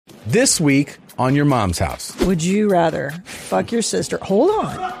This week on Your Mom's House. Would you rather fuck your sister? Hold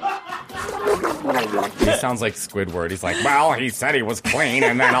on. He sounds like Squidward. He's like, well, he said he was clean,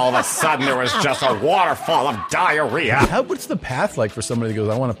 and then all of a sudden there was just a waterfall of diarrhea. What's the path like for somebody that goes,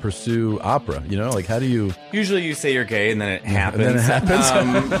 I want to pursue opera? You know, like how do you... Usually you say you're gay, and then it happens. And then it happens.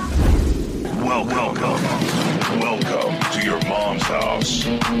 Welcome to Your Mom's House.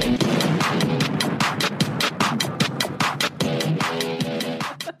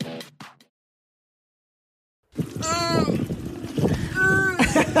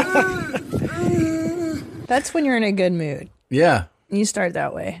 That's when you're in a good mood. Yeah. You start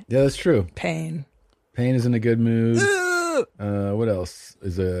that way. Yeah, that's true. Pain is in a good mood. What else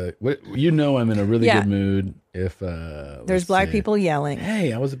is I'm in a really good mood if there's black people yelling.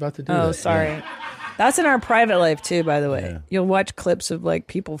 Hey, I was about to do that. Oh, sorry. Yeah. That's in our private life too, by the way. Yeah. You'll watch clips of like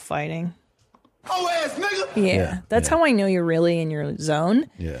people fighting. Oh ass nigga. Yeah. That's how I know you're really in your zone.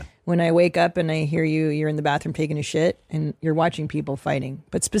 Yeah. When I wake up and I hear you're in the bathroom taking a shit and you're watching people fighting,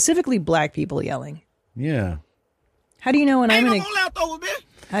 but specifically black people yelling. Yeah. How do you know when I'm in a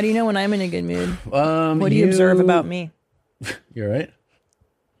good mood? What do you observe about me? You're right.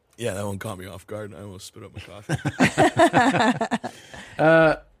 Yeah, that one caught me off guard. I almost spit up my coffee.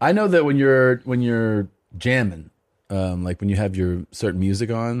 I know that when you're jamming, like when you have your certain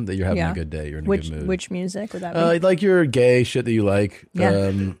music on, that you're having a good day. You're in a good mood. Which music would that be? Like your gay shit that you like.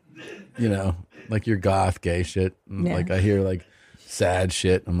 Yeah. You know, like your goth gay shit. Yeah. Like I hear like sad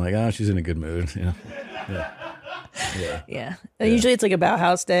shit. I'm like, oh, she's in a good mood. You know? Yeah. Usually it's like a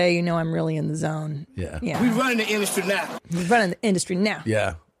Bauhaus day. You know, I'm really in the zone. Yeah. We running the industry now.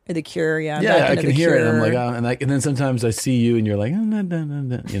 Yeah. Or The Cure. Yeah. I can hear it. I'm like, oh, and then sometimes I see you and you're like, oh,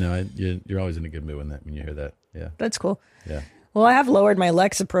 no. You know, you're always in a good mood when you hear that. Yeah. That's cool. Yeah. Well, I have lowered my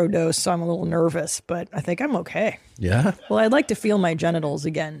Lexapro dose, so I'm a little nervous, but I think I'm okay. Yeah? Well, I'd like to feel my genitals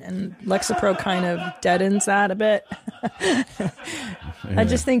again, and Lexapro kind of deadens that a bit. I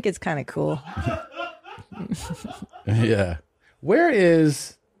just think it's kind of cool. Yeah.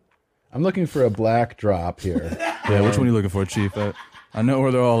 I'm looking for a black drop here. Yeah, which one are you looking for, Chief? I know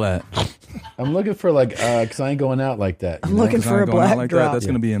where they're all at. I'm looking for because I ain't going out like that. I'm looking for a black drop. That's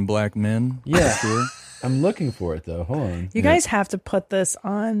going to be in Black Men. Yeah. Sure. I'm looking for it, though. Hold on. You guys have to put this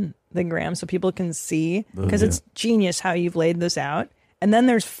on the gram so people can see, because it's genius how you've laid this out. And then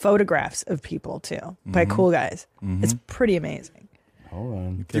there's photographs of people, too, by cool guys. Mm-hmm. It's pretty amazing. Hold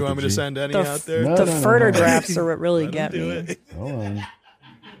on. Do you want me to send any out there? The photographs are what really get me. Hold on.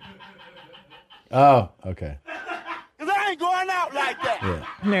 Oh, okay. Because I ain't going out like that. Yeah.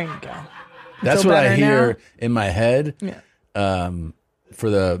 There you go. That's what I hear now? in my head. Yeah.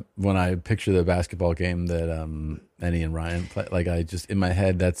 When I picture the basketball game that Ennie and Ryan play, like I just in my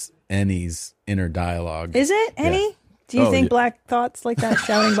head, that's Ennie's inner dialogue. Is it Ennie? Yeah. Do you think black thoughts like that,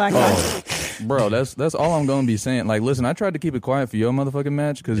 shouting black thoughts? Bro, that's all I'm gonna be saying. Like, listen, I tried to keep it quiet for your motherfucking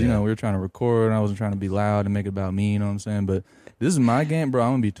match because you know we were trying to record and I wasn't trying to be loud and make it about me. You know what I'm saying? But this is my game, bro.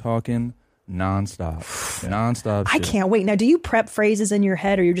 I'm gonna be talking nonstop I shit. can't wait. Now, do you prep phrases in your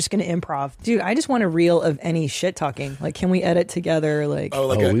head or you're just going to improv? Dude, I just want a reel of any shit talking. Like, can we edit together? Like,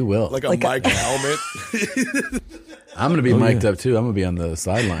 we will. Like a mic helmet. I'm going to be mic'd up too. I'm going to be on the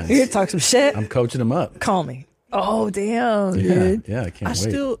sidelines. You're going to talk some shit? I'm coaching him up. Call me. Oh, damn, dude. Yeah, I can't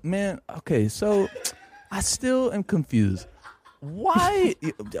wait. Okay, so I still am confused. Why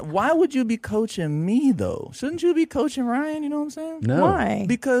would you be coaching me though? Shouldn't you be coaching Ryan? You know what I'm saying? No. Why?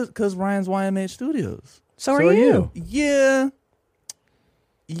 Because Ryan's YMH Studios. So are you? Yeah.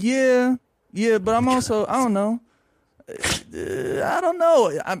 But I'm also I don't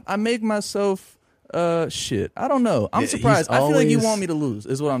know. I make myself shit. I don't know. I'm surprised. I feel like you want me to lose.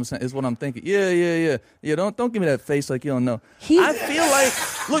 Is what I'm saying. Is what I'm thinking. Yeah. Don't give me that face like you don't know. I feel like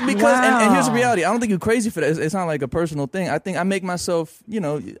because and here's the reality. I don't think you're crazy for that. It's not like a personal thing. I think I make myself.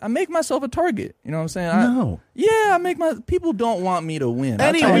 I make myself a target. You know what I'm saying? No. People don't want me to win.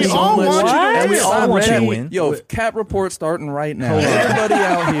 We all want you to win. Yo, cap report starting right now. Everybody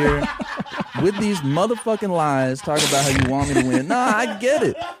out here with these motherfucking lies talking about how you want me to win. Nah, I get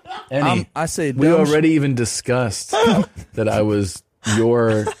it. Ennie, I say we already even discussed that I was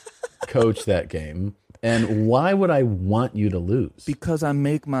your coach that game. And why would I want you to lose? Because I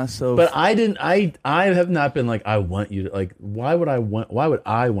make myself. But I didn't. I have not been like I want you to like. Why would I want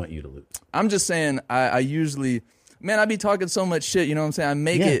you to lose? I'm just saying. I usually, man, I be talking so much shit. You know what I'm saying?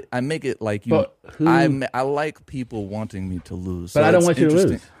 I make it like you. I like people wanting me to lose. But I don't want you to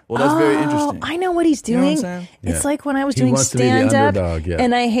lose. Well, that's very interesting. I know what he's doing. You know what I'm saying? It's like when I was doing stand up,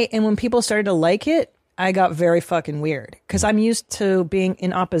 and and when people started to like it, I got very fucking weird because I'm used to being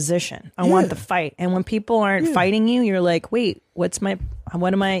in opposition. I want the fight, and when people aren't fighting you, you're like, wait, what's my?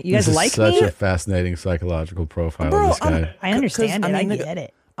 What am I? You guys like me? Such a fascinating psychological profile of this guy. I understand it. I get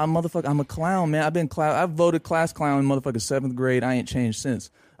it. I'm a clown, man. I've voted class clown in motherfucking 7th grade. I ain't changed since.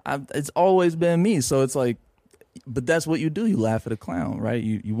 It's always been me. So it's like, but that's what you do. You laugh at a clown, right?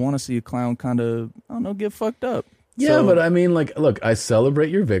 You want to see a clown kind of, I don't know, get fucked up. Yeah, but I mean, like, look, I celebrate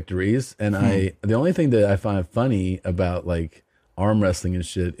your victories, and the only thing that I find funny about like arm wrestling and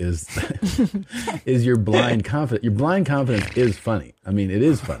shit is is your blind confidence. Your blind confidence is funny. I mean, it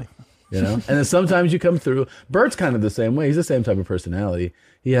is funny, you know. And then sometimes you come through. Bert's kind of the same way. He's the same type of personality.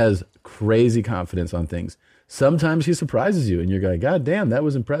 He has crazy confidence on things. Sometimes he surprises you, and you're like, God damn, that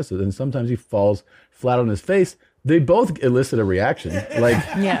was impressive. And sometimes he falls flat on his face. They both elicit a reaction. Like,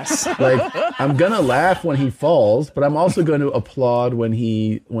 yes. Like, I'm gonna laugh when he falls, but I'm also going to applaud when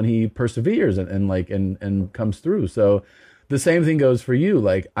he perseveres and comes through. So the same thing goes for you.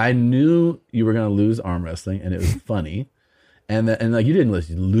 Like, I knew you were gonna lose arm wrestling, and it was funny. And like, you didn't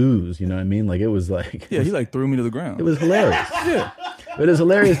lose, you know what I mean? Like, it was like... Yeah, he like threw me to the ground. It was hilarious. Yeah. But it was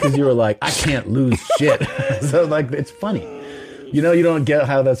hilarious because you were like, I can't lose shit. So, like, it's funny. You know, you don't get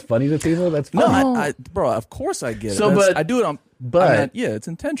how that's funny to people? That's funny. No, bro, of course I get it. So, but... I do it on... But... yeah, it's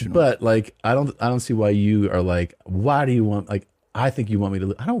intentional. But, like, I don't see why you are like, why do you want... Like, I think you want me to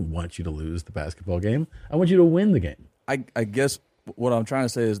lose. I don't want you to lose the basketball game. I want you to win the game. I guess what I'm trying to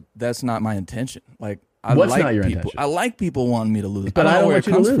say is that's not my intention. Like... What's not your intention? I like people wanting me to lose, but I don't want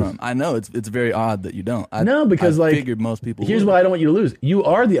you to lose. From. I know it's very odd that you don't. Because I figured most people. Here's why I don't want you to lose. You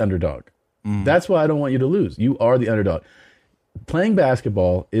are the underdog. That's why I don't want you to lose. You are the underdog. Playing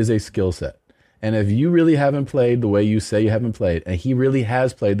basketball is a skill set, and if you really haven't played the way you say you haven't played, and he really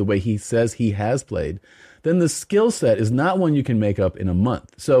has played the way he says he has played, then the skill set is not one you can make up in a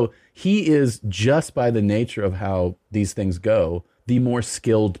month. So he is, just by the nature of how these things go, the more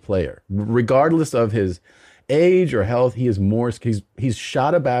skilled player, regardless of his age or health. He is more. He's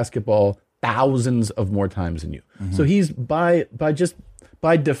shot a basketball thousands of more times than you. So he's by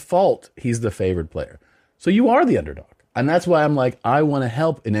default, he's the favored player. So you are the underdog, and that's why I'm like, I want to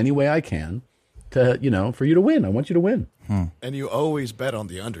help in any way I can to for you to win. I want you to win. And you always bet on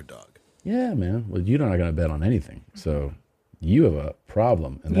the underdog. Yeah, man. Well, you're not going to bet on anything, so you have a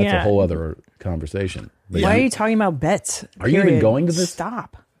problem, and that's a whole other conversation. But why are you talking about bets? Are you even going to this?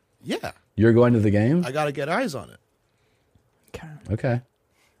 Stop. Yeah. You're going to the game? I got to get eyes on it. Okay.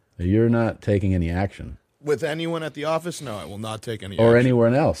 You're not taking any action. With anyone at the office? No, I will not take any or action.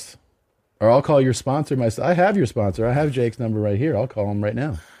 Anywhere else. Or I'll call your sponsor myself. I have your sponsor. I have Jake's number right here. I'll call him right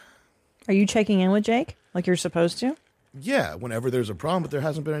now. Are you checking in with Jake like you're supposed to? Yeah, whenever there's a problem, but there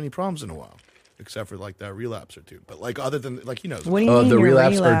hasn't been any problems in a while. Except for like that relapse or two. But like other than, like, he knows. What do you mean the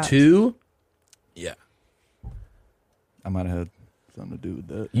relapse or two? Yeah. I might have had something to do with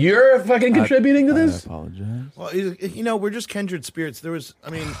that. You're fucking contributing to this? I apologize. Well, we're just kindred spirits. There was,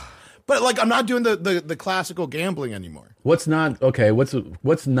 but like, I'm not doing the classical gambling anymore. What's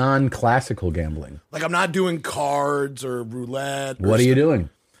non-classical gambling? Like, I'm not doing cards or roulette. What are you doing?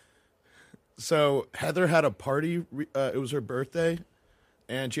 So Heather had a party. It was her birthday,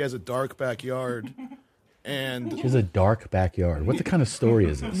 and she has a dark backyard. And she has a dark backyard. What the kind of story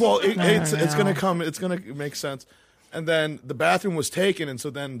is this? Well, it's gonna come. It's gonna make sense. And then the bathroom was taken, and so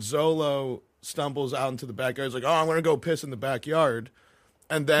then Zolo stumbles out into the backyard. He's like, "Oh, I'm gonna go piss in the backyard."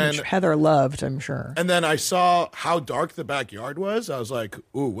 And then Heather loved, I'm sure. And then I saw how dark the backyard was. I was like,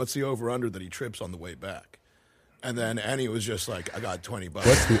 "Ooh, what's the over/under that he trips on the way back?" And then Annie was just like, "I got $20."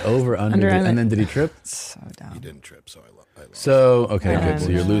 What's the over/under? And then did he trip? So dumb. He didn't trip, so I lost. So okay, good. So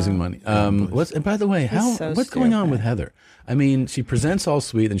you're losing money. And by the way, what's going on with Heather? I mean, she presents all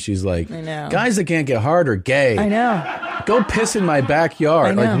sweet, and she's like, I know. Guys that can't get hard are gay. I know. Go piss in my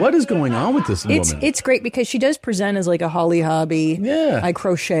backyard. Like, what is going on with this woman? It's great because she does present as like a holly hobby. Yeah. I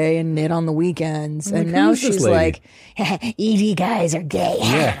crochet and knit on the weekends. And now she's like, ED guys are gay.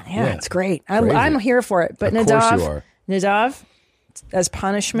 Yeah, it's great. I'm here for it. But of course you are. Nadav, as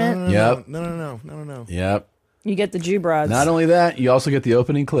punishment. No. Yep. You get the Jew broads. Not only that, you also get the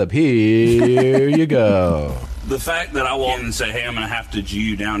opening clip. Here you go. The fact that I walk in and say, hey, I'm going to have to Jew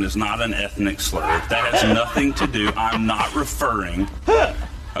you down is not an ethnic slur. That has nothing to do. I'm not referring,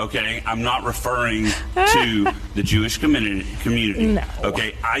 okay? I'm not referring to the Jewish community. No.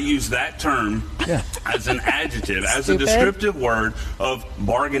 Okay? I use that term as an adjective, as a descriptive word of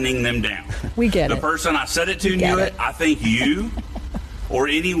bargaining them down. We get it. The person I said it to knew it. I think you or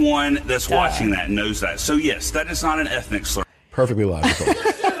anyone that's watching that knows that. So, yes, that is not an ethnic slur. Perfectly logical.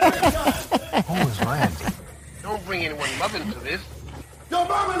 Who is Randy? Don't bring anyone love into this. Your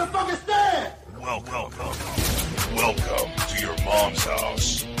mom in the fucking stand! Welcome to your mom's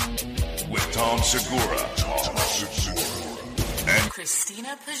house with Tom Segura and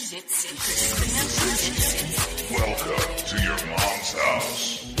Christina Pajitsin. welcome to your mom's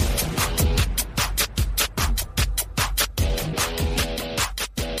house.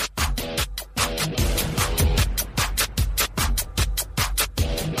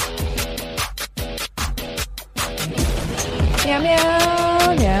 Meow,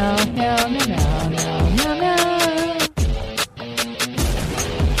 meow, meow, meow, meow, meow, meow, meow.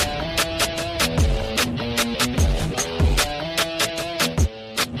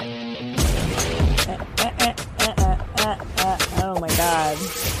 Oh my God.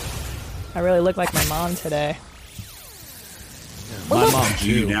 I really look like my mom today. My mom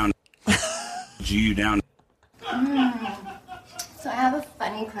G you down. G you down. So I have a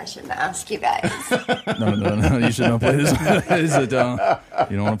funny question to ask you guys. No. You should not play this. You don't want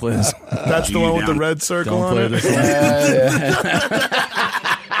to play this. That's the one with the red circle Don't on play it. this one.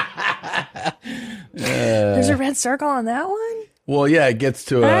 There's a red circle on that one? Well, yeah, it gets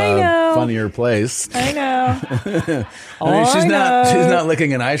to a funnier place. I know. I mean, she's not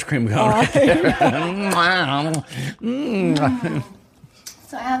licking an ice cream cone right there.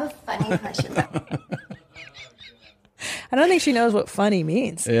 So I have a funny question. I don't think she knows what funny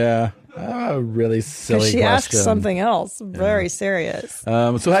means. Yeah. Really silly Because she question. asks something else, very serious.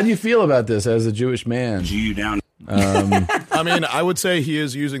 So how do you feel about this as a Jewish man? G you down. I mean, I would say he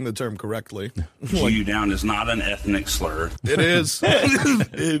is using the term correctly. G you down is not an ethnic slur. It is.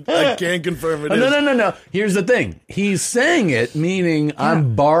 I can't confirm it is. No. Here's the thing. He's saying it, meaning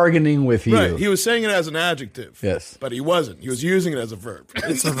I'm bargaining with you. Right. He was saying it as an adjective. Yes. But he wasn't. He was using it as a verb.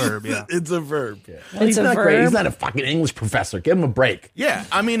 It's a verb, yeah. It's a verb. Well, he's It's a not great. verb. He's not a fucking English professor. Give him a break. Yeah.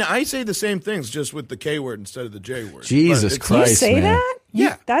 I mean, I say the same things just with the K word instead of the J word. Jesus But it's- Christ, You say man. that?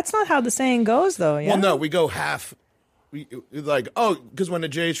 Yeah. That's not how the saying goes, though. Yeah. Well, no, we go half. It's like, because when a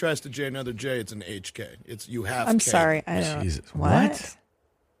J tries to J another J, it's an HK. It's you have I'm K. sorry. I know. Jesus. What?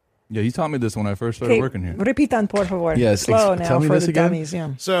 Yeah, you taught me this when I first started working here. Repitan, por favor. Yes, Slow now tell me for this the again. dummies. Yeah.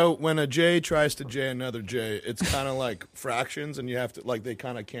 So when a J tries to J another J, it's kind of like fractions, and you have to they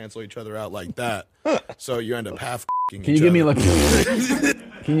kind of cancel each other out like that. So you end up half. Can you give me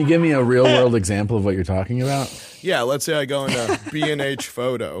Can you give me a real world example of what you're talking about? Yeah, let's say I go into B&H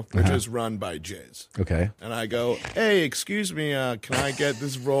Photo, which is run by J's. Okay. And I go, hey, excuse me, can I get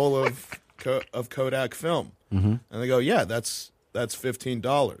this roll of Kodak film? Mm-hmm. And they go, yeah, that's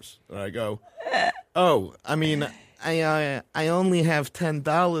 $15. And I go, oh, I mean, I only have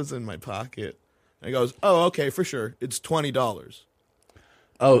 $10 in my pocket. And he goes, oh, okay, for sure, it's $20.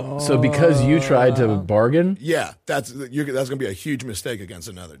 Oh, so because you tried to bargain? Yeah, that's going to be a huge mistake against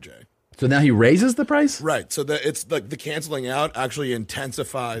another J. So now he raises the price? Right. So it's like the canceling out actually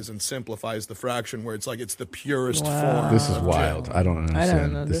intensifies and simplifies the fraction where it's like it's the purest form. This is wild. I don't understand. I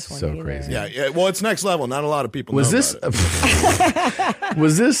don't know this this is so one either. crazy. Yeah. Well, it's next level. Not a lot of people know Was this about it.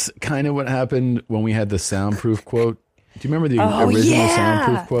 was this kind of what happened when we had the soundproof quote? Do you remember the original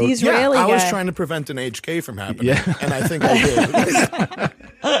soundproof quote? The Israeli I was guy. trying to prevent an HK from happening. Yeah. And I think I did.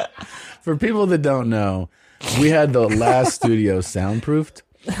 For people that don't know, we had the last studio soundproofed,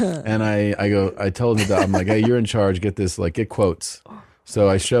 and I told him that I'm like, hey, you're in charge. Get this, get quotes. So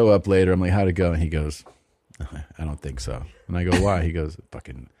I show up later. I'm like, how'd it go? And he goes, I don't think so. And I go, why? He goes,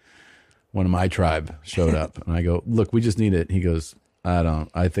 fucking one of my tribe showed up, and I go, look, we just need it. He goes,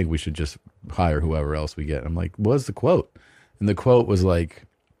 I think we should just hire whoever else we get. I'm like, what's the quote? And the quote was like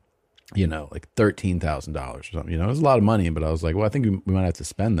 $13,000 or something. It was a lot of money, but I was like, well, I think we might have to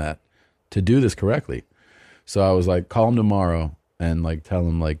spend that to do this correctly. So I was like, call him tomorrow and tell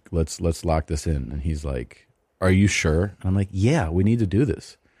him let's lock this in. And he's like, are you sure? And I'm like, yeah, we need to do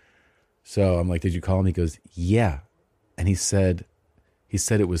this. So I'm like, did you call him? He goes, yeah. And he said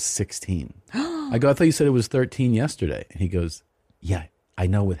it was 16. I go, I thought you said it was 13 yesterday. And he goes, yeah, I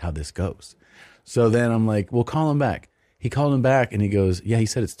know with how this goes. So then I'm like, well, call him back. He called him back and he goes, yeah, he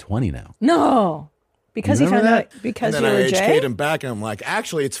said it's 20 now. No. Because he found out because and you then were I Jay? HK'd him back, and I'm like,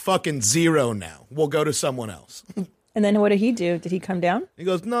 actually, it's fucking 0 now. We'll go to someone else. And then what did he do? Did he come down? He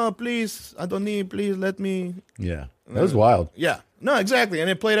goes, no, please, I don't need, please let me. Yeah, that was wild. Yeah, no, exactly. And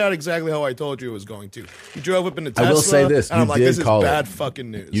it played out exactly how I told you it was going to. He drove up in a Tesla. I will say this, and I'm you like, did this is call it. bad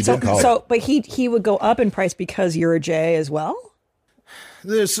fucking news. You did call it. But he would go up in price because you're a J as well?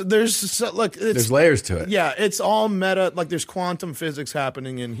 There's layers to it. Yeah, it's all meta. There's quantum physics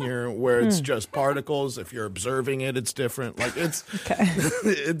happening in here where it's just particles. If you're observing it, it's different. It's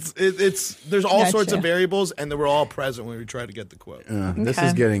there's all sorts of variables, and they were all present when we tried to get the quote. This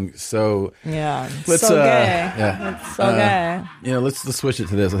is getting so. Yeah, let's so gay. Yeah, it's so gay. Let's switch it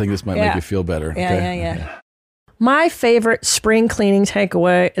to this. I think this might make you feel better. Yeah. My favorite spring cleaning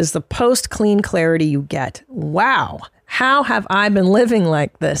takeaway is the post-clean clarity you get. Wow. How have I been living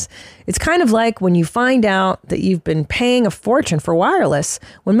like this? It's kind of like when you find out that you've been paying a fortune for wireless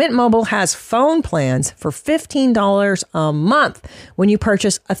when Mint Mobile has phone plans for $15 a month when you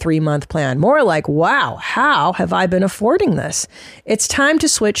purchase a 3-month plan. More like, wow, how have I been affording this? It's time to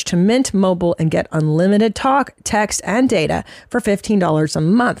switch to Mint Mobile and get unlimited talk, text, and data for $15 a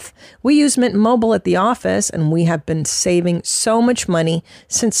month. We use Mint Mobile at the office, and we have been saving so much money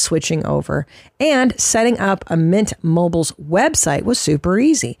since switching over. And setting up a Mint Mobile's website was super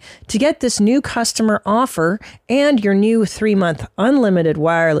easy. To get this new customer offer and your new 3-month unlimited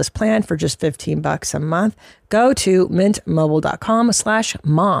wireless plan for just $15 a month, go to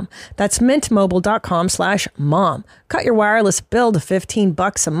mintmobile.com/mom. That's mintmobile.com/mom. Cut your wireless bill to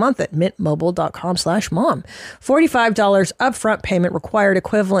 $15 a month at mintmobile.com/mom. $45 upfront payment required,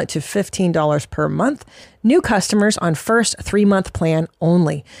 equivalent to $15 per month. New customers on first 3-month plan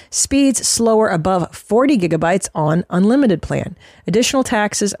only. Speeds slower above 40 gigabytes on unlimited plan. Additional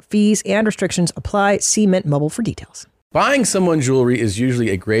taxes, fees, and restrictions apply. See Mint Mobile for details. Buying someone jewelry is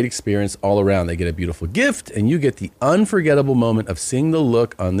usually a great experience all around. They get a beautiful gift, and you get the unforgettable moment of seeing the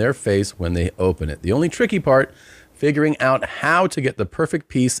look on their face when they open it. The only tricky part, figuring out how to get the perfect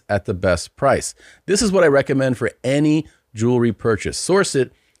piece at the best price. This is what I recommend for any jewelry purchase. Source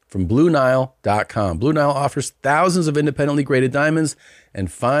it from BlueNile.com. Blue Nile offers thousands of independently graded diamonds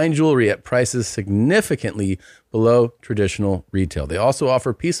and fine jewelry at prices significantly below traditional retail. They also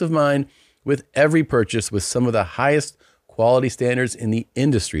offer peace of mind with every purchase with some of the highest quality standards in the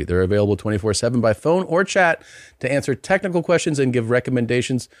industry. They're available 24/7 by phone or chat to answer technical questions and give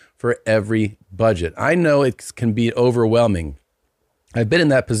recommendations for every budget. I know it can be overwhelming. I've been in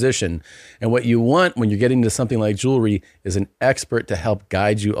that position, and what you want when you're getting into something like jewelry is an expert to help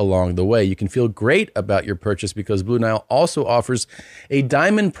guide you along the way. You can feel great about your purchase because Blue Nile also offers a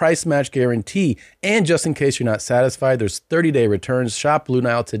diamond price match guarantee. And just in case you're not satisfied, there's 30-day returns. Shop Blue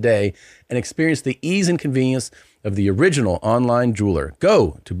Nile today and experience the ease and convenience of the original online jeweler.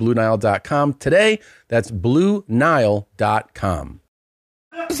 Go to BlueNile.com today. That's BlueNile.com.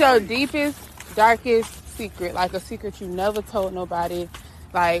 What's your deepest, darkest secret? Like a secret you never told nobody.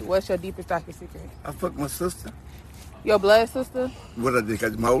 Like, what's your deepest, darkest secret? I fucked my sister. Your blood sister? What I did,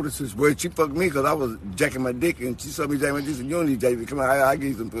 cause my older sister, well, she fucked me because I was jacking my dick, and she saw me jacking my dick, and you don't need jacking. Come on, I give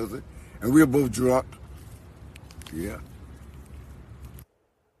you some pussy. And we were both drunk. Yeah.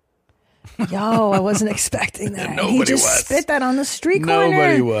 Yo, I wasn't expecting that. Nobody he just was. spit that on the street corner.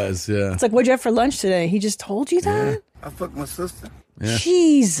 Nobody was, yeah. It's like, what'd you have for lunch today? He just told you that? Yeah. I fucked my sister. Yeah.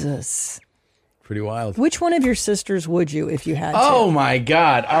 Jesus. Pretty wild. Which one of your sisters would you if you had to? Oh, my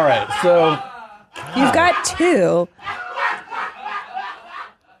God. All right, so... You've got two.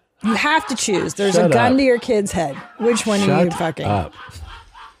 You have to choose. There's a gun to your kid's head. Which one are you fucking? Up.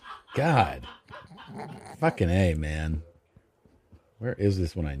 God. Fucking A, man. Where is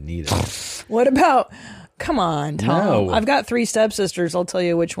this when I need it? What about... Come on, Tom. No. I've got 3 stepsisters. I'll tell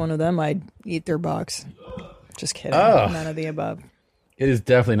you which one of them I'd eat their box. Just kidding. Oh. None of the above. It is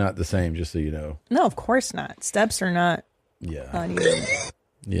definitely not the same, just so you know. No, of course not. Steps are not. Yeah. Not even.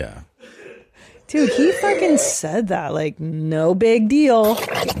 Yeah. Dude, he fucking said that. Like, no big deal.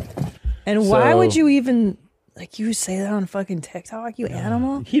 And why would you even, like, you say that on fucking TikTok, you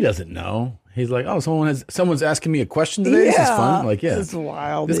animal? He doesn't know. He's like, oh, someone's asking me a question today? This is fun. I'm like, yeah. This is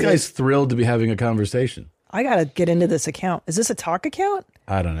wild. This dude. guy's thrilled to be having a conversation. I got to get into this account. Is this a talk account?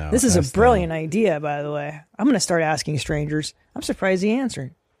 I don't know. This is a brilliant idea, by the way. I'm going to start asking strangers. I'm surprised he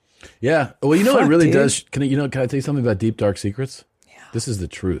answered. Yeah. Well, you know what it really dude. does? Can I tell you something about deep, dark secrets? Yeah. This is the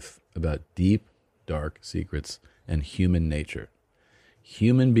truth about deep, dark secrets and human nature.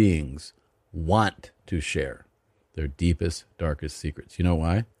 Human beings want to share their deepest, darkest secrets. You know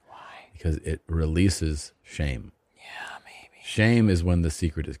why? Why? Because it releases shame. Yeah, maybe. Shame is when the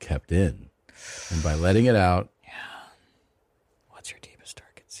secret is kept in. And by letting it out. Yeah. What's your deepest,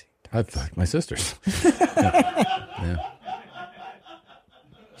 darkest secret? I fucked my sisters. Yeah.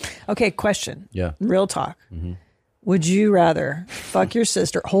 Okay, question. Yeah. Real talk. Mm-hmm. Would you rather fuck your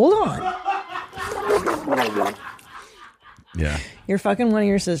sister? Hold on. Yeah. You're fucking one of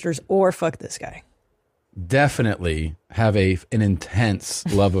your sisters or fuck this guy. Definitely have an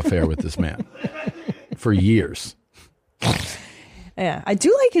intense love affair with this man for years. Yeah, I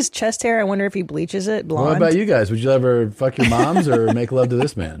do like his chest hair. I wonder if he bleaches it blonde. What about you guys? Would you ever fuck your moms or make love to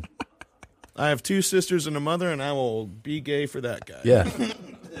this man? I have 2 sisters and a mother, and I will be gay for that guy. Yeah.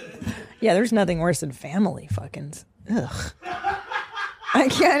 Yeah, there's nothing worse than family fuckings. Ugh. I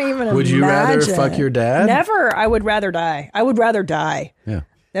can't even imagine. Would you rather fuck your dad? Never. I would rather die. I would rather die. Yeah.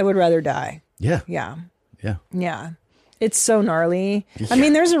 I would rather die. Yeah. Yeah. Yeah. Yeah. It's so gnarly. I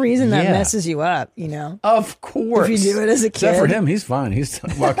mean, there's a reason that messes you up, you know? Of course. If you do it as a kid. Except for him, he's fine. He's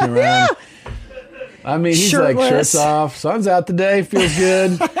walking around. I mean, he's Shirtless. like shirts off. Sun's out today. Feels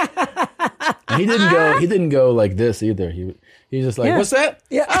good. And he didn't go like this either. He's just like, what's that?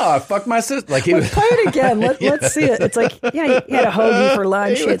 Yeah. Oh, I fucked my sister. Like he was. Play it again. Let's see it. It's like, he had a hoagie for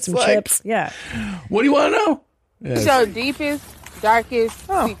lunch. He had some chips. Yeah. What do you want to know? Yes. Your deepest, darkest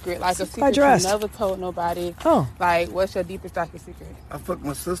secret, like a secret you never told nobody. Like, what's your deepest, darkest secret? I fucked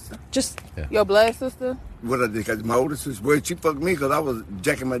my sister. Just your blood sister? What I did, cause my older sister, well, she fucked me because I was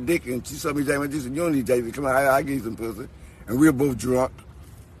jacking my dick, and she saw me jacking my dick, and you don't need David. Come on, I gave you some pussy, and we were both drunk.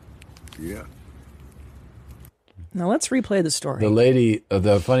 Yeah. Now let's replay the story. The lady.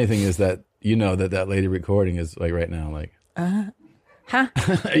 The funny thing is that that lady recording is like right now, like. Huh?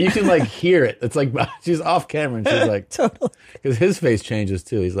 You can like hear it. It's like she's off camera and she's like, totally. Because his face changes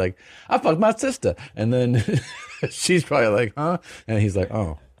too. He's like, I fucked my sister, and then she's probably like, huh? And he's like,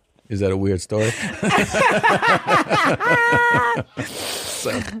 oh, is that a weird story?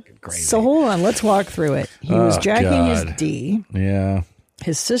 So crazy. So hold on, let's walk through it. He was jacking his D. Yeah.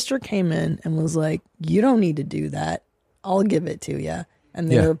 His sister came in and was like, you don't need to do that. I'll give it to you. And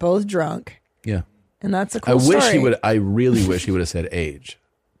they were both drunk. Yeah. And that's a cool story. I really wish he would have said age.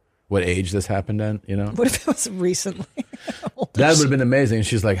 What age this happened in, you know? What if it was recently? That would have been amazing. And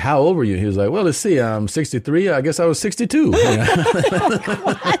she's like, how old were you? He was like, well, let's see. I'm 63. I guess I was 62. What?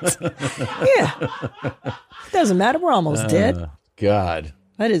 Yeah. Doesn't matter. We're almost dead. God.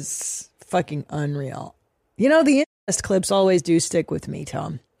 That is fucking unreal. You know, the incest clips always do stick with me,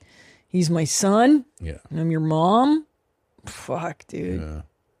 Tom. He's my son. Yeah. And I'm your mom. Fuck, dude. Yeah.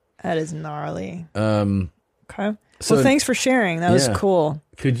 That is gnarly. Okay. So, well, thanks for sharing. That was cool.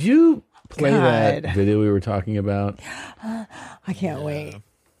 Could you play that video we were talking about? I can't wait.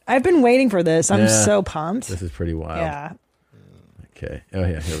 I've been waiting for this. I'm so pumped. This is pretty wild. Yeah. Okay. Oh,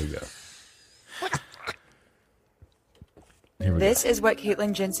 yeah. Here we go. This is what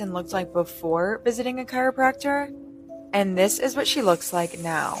Caitlin Jensen looked like before visiting a chiropractor, and this is what she looks like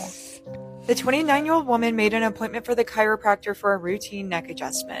now. The 29-year-old woman made an appointment for the chiropractor for a routine neck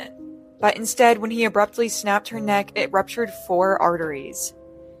adjustment. But instead, when he abruptly snapped her neck, it ruptured 4 arteries.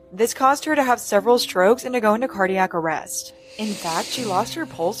 This caused her to have several strokes and to go into cardiac arrest. In fact, she lost her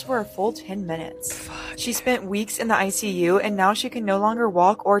pulse for a full 10 minutes. She spent weeks in the ICU, and now she can no longer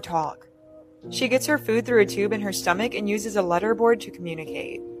walk or talk. She gets her food through a tube in her stomach and uses a letterboard to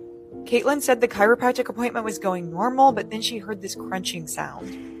communicate. Caitlin said the chiropractic appointment was going normal, but then she heard this crunching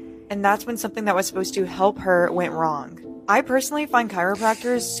sound. And that's when something that was supposed to help her went wrong. I personally find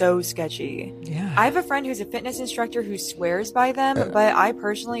chiropractors so sketchy. Yeah. I have a friend who's a fitness instructor who swears by them, but I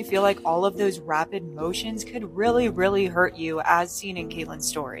personally feel like all of those rapid motions could really, really hurt you, as seen in Caitlin's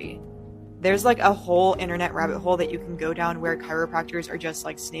story. There's like a whole internet rabbit hole that you can go down where chiropractors are just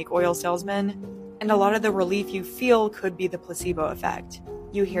like snake oil salesmen, and a lot of the relief you feel could be the placebo effect.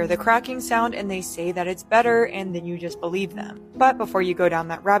 You hear the cracking sound and they say that it's better, and then you just believe them. But before you go down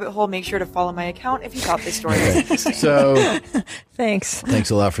that rabbit hole, make sure to follow my account if you thought this story was interesting. So, thanks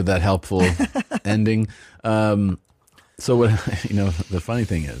a lot for that helpful ending. So what, the funny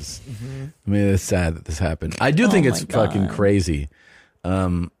thing is, I mean, it's sad that this happened. I do think it's fucking crazy.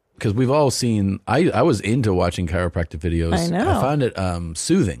 Because we've all seen, I was into watching chiropractic videos. I know. I found it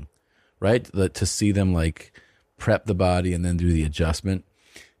soothing, right? To see them like prep the body and then do the adjustment.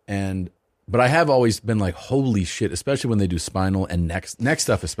 But I have always been like, holy shit, especially when they do spinal and neck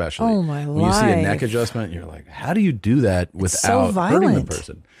stuff, especially. Oh my When you see a neck adjustment, you're like, how do you do that without hurting the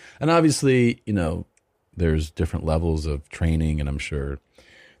person? And obviously, there's different levels of training, and I'm sure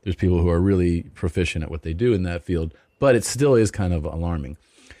there's people who are really proficient at what they do in that field, but it still is kind of alarming.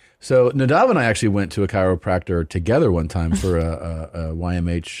 So Nadav and I actually went to a chiropractor together one time for a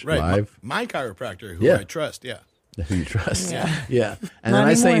YMH Live. My chiropractor, who I trust, Who you trust. Yeah. Yeah. And then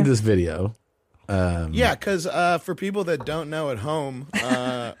I sent you this video. Because for people that don't know at home,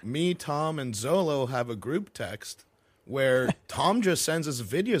 me, Tom, and Zolo have a group text where Tom just sends us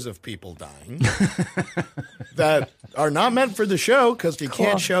videos of people dying that are not meant for the show because he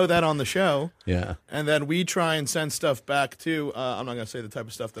can't show that on the show. Yeah. And then we try and send stuff back too. I'm not going to say the type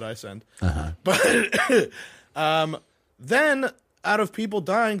of stuff that I send. But then out of people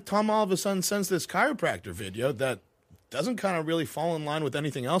dying, Tom all of a sudden sends this chiropractor video that doesn't kind of really fall in line with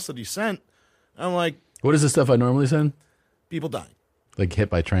anything else that he sent. I'm like, what is the stuff I normally send? People dying. Like hit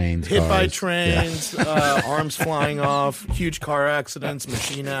by trains. Hit by cars. trains, arms flying off, huge car accidents,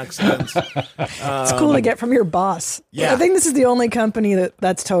 machine accidents. It's cool to get from your boss. Yeah. I think this is the only company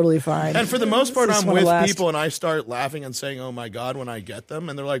that's totally fine. And for the most part, This is I'm one of with the last. people and I start laughing and saying, "Oh my God," when I get them.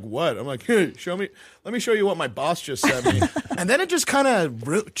 And they're like, "What?" I'm like, "Hey, let me show you what my boss just sent me." And then it just kind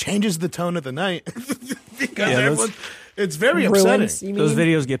of changes the tone of the night. Because it's very upsetting. Those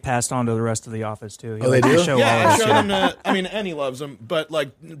videos get passed on to the rest of the office too. Oh, they do? Show Yeah, all I this show shit. them I mean, Annie loves them, but like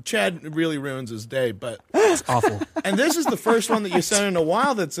Chad really ruins his day. But it's awful. And this is the first one that you sent in a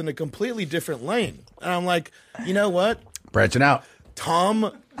while that's in a completely different lane. And I'm like, you know what? Branching out.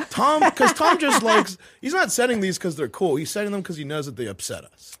 Tom, because Tom just likes, he's not sending these because they're cool. He's sending them because he knows that they upset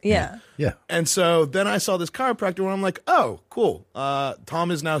us. Yeah. Yeah. And so then I saw this chiropractor where I'm like, oh, cool. Tom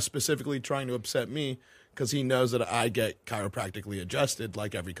is now specifically trying to upset me because he knows that I get chiropractically adjusted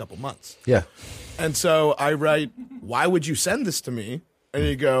like every couple months. Yeah. And so I write, why would you send this to me? And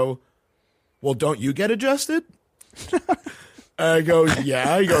you go, well, don't you get adjusted? I go,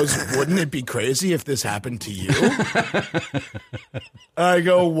 yeah. He goes, wouldn't it be crazy if this happened to you? I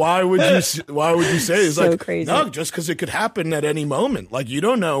go, why would you say? It's So like, crazy. no, just because it could happen at any moment. Like you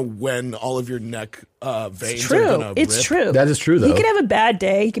don't know when all of your neck veins True. are going to It's rip. true. That is true, though. He could have a bad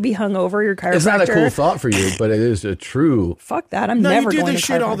day. He could be hungover. Your chiropractor. It's not a cool thought for you, but it is a true. Fuck that. I'm No, never you do going this to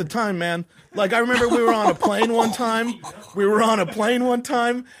shit all chiropractor. the time, man. Like I remember we were on a plane one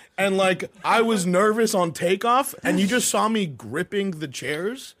time. And like I was nervous on takeoff, and you just saw me gripping the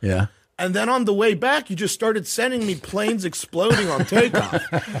chairs. Yeah. And then on the way back, you just started sending me planes exploding on takeoff.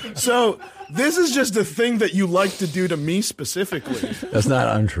 So this is just a thing that you like to do to me specifically. That's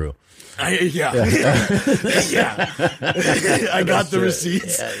not untrue. Yeah. I got the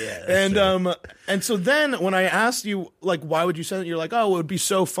receipts. And so then when I asked you, like, why would you send it? You're like, oh, it would be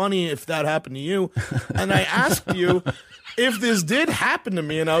so funny if that happened to you. And I asked you, if this did happen to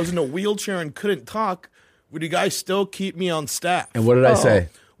me and I was in a wheelchair and couldn't talk, would you guys still keep me on staff? And what did I say?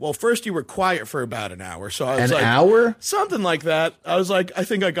 Well, first you were quiet for about an hour. So I was An like, hour? something like that. I was like, I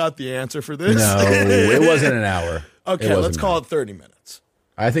think I got the answer for this. No, it wasn't an hour. Okay, let's call it 30 minutes.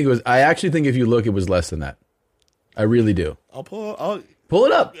 I think it was. I actually think if you look, it was less than that. I really do. I'll pull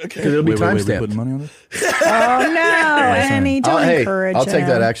it up because Okay. it'll be we timestamped. putting money on this? Oh, no, Annie. Don't encourage I'll take him.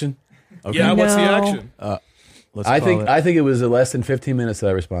 that action. Okay. Yeah, what's the No. action? I think it was less than 15 minutes that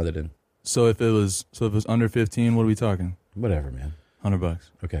I responded in. So if it was under 15, what are we talking? Whatever, man. $100.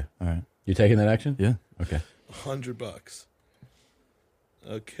 Okay. All right. You taking that action? Yeah. Okay. $100.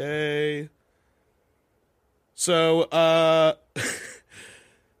 Okay. So,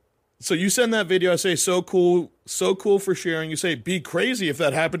 so you send that video. I say, so cool for sharing. You say, be crazy if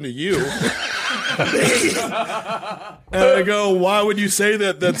that happened to you. And I go, why would you say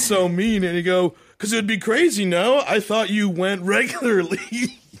that? That's so mean. And you go, because it would be crazy. No, I thought you went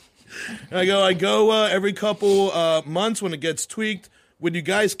regularly. And I go every couple months when it gets tweaked. Would you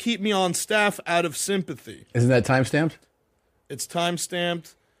guys keep me on staff out of sympathy? Isn't that timestamped? It's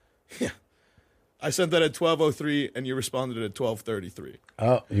time-stamped. Yeah. I sent that at 12:03, and you responded at 12:33.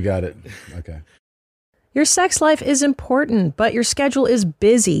 Oh, you got it. Okay. Your sex life is important, but your schedule is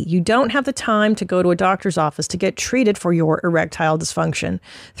busy. You don't have the time to go to a doctor's office to get treated for your erectile dysfunction.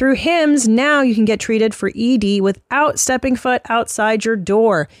 Through HIMS, now you can get treated for ED without stepping foot outside your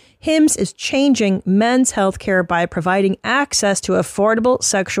door. HIMS is changing men's health care by providing access to affordable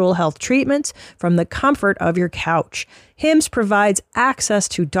sexual health treatments from the comfort of your couch. HIMS provides access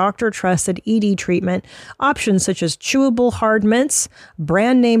to doctor-trusted ED treatment, options such as chewable hard mints,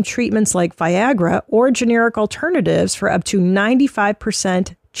 brand-name treatments like Viagra, or generic alternatives for up to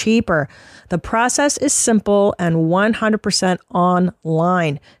 95% cheaper. The process is simple and 100%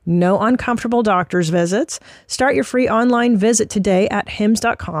 online. No uncomfortable doctor's visits. Start your free online visit today at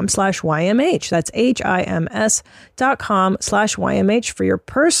hims.com/YMH. That's HIMS.com/YMH for your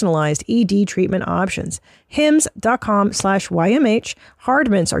personalized ED treatment options. hims.com/YMH. Hard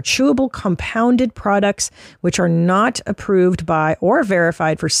mints are chewable compounded products which are not approved by or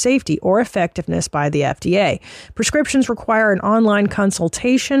verified for safety or effectiveness by the FDA. Prescriptions require an online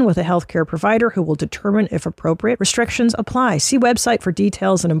consultation with a healthcare provider who will determine if appropriate. Restrictions apply. See website for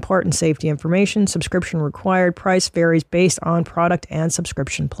details and important safety information. Subscription required. Price varies based on product and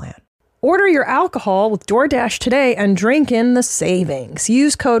subscription plan. Order your alcohol with DoorDash today and drink in the savings.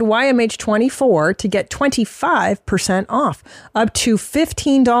 Use code YMH24 to get 25% off, up to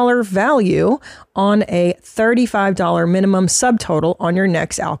 $15 value on a $35 minimum subtotal on your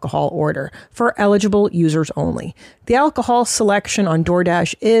next alcohol order for eligible users only. The alcohol selection on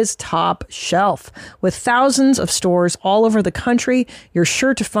DoorDash is top shelf. With thousands of stores all over the country, you're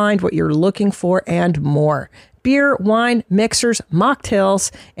sure to find what you're looking for and more. Beer, wine, mixers,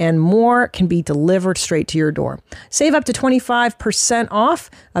 mocktails, and more can be delivered straight to your door. Save up to 25% off,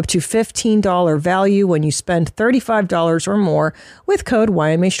 up to $15 value when you spend $35 or more with code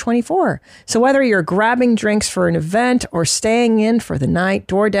YMH24. So whether you're grabbing drinks for an event or staying in for the night,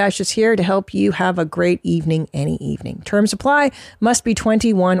 DoorDash is here to help you have a great evening any evening. Terms apply. Must be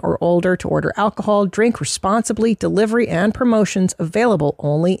 21 or older to order alcohol. Drink responsibly. Delivery and promotions available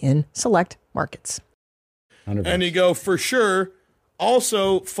only in select markets. 100%. And you go, for sure.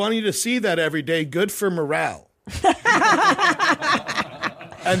 Also, funny to see that every day. Good for morale.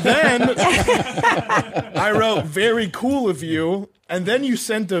 And then I wrote, very cool of you. And then you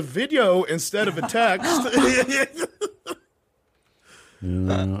sent a video instead of a text.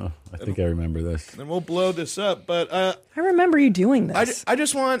 I think I remember this. And we'll blow this up. But I remember you doing this. I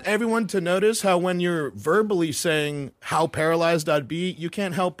just want everyone to notice how when you're verbally saying how paralyzed I'd be, you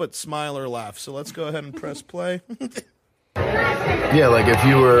can't help but smile or laugh. So let's go ahead and press play. Yeah, like if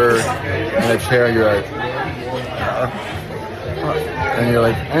you were in a chair, you're like, and you're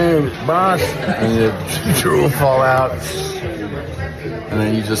like, hey, boss, and your drool fall out, and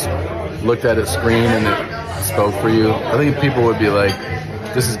then you just looked at a screen and it spoke for you. I think people would be like,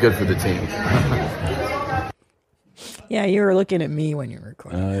 this is good for the team. Yeah, you were looking at me when you were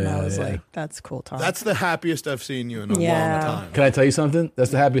recording, and I was like, that's cool, Tom. That's the happiest I've seen you in a long time. Can I tell you something?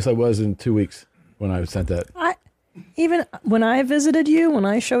 That's the happiest I was in 2 weeks when I sent that. Even when I visited you, when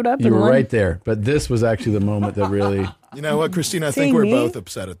I showed up. You were right there, but this was actually the moment that really... You know what, Christina? I think we're both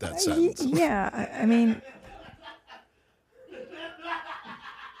upset at that sentence. Yeah, I mean...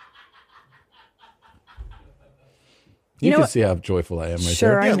 You can see how joyful I am right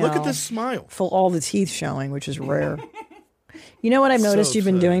there. I know. Look at this smile. Full all the teeth showing, which is rare. You know what I've noticed you've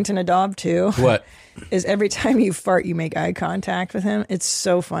been doing to Nadav, too? What? Is every time you fart, you make eye contact with him. It's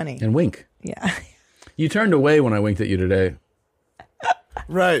so funny. And wink. Yeah. You turned away when I winked at you today.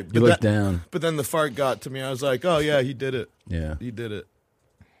 Right. You looked down. But then the fart got to me. I was like, oh, yeah, he did it. Yeah. He did it.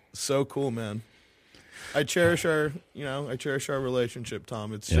 So cool, man. I cherish our relationship,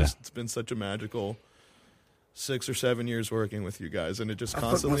 Tom. It's it's been such a magical 6 or 7 years working with you guys, and it just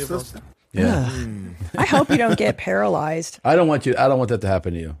constantly evolves. Yeah. I hope you don't get paralyzed. I don't want that to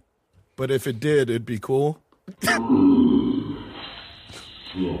happen to you. But if it did, it'd be cool.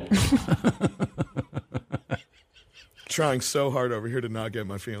 Trying so hard over here to not get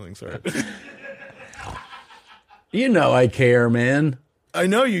my feelings hurt. You know I care, man. I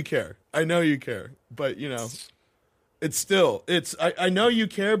know you care. But, it's still, I know you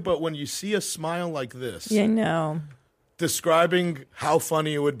care, but when you see a smile like this. Yeah, I know. Describing how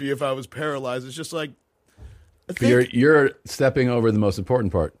funny it would be if I was paralyzed, it's just like. You're stepping over the most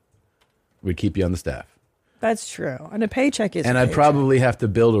important part. We'd keep you on the staff. That's true. And a paycheck is. And I'd probably have to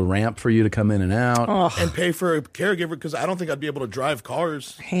build a ramp for you to come in and out. And pay for a caregiver because I don't think I'd be able to drive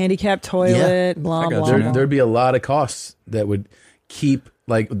cars. Handicapped toilet, blah, blah. There'd be a lot of costs that would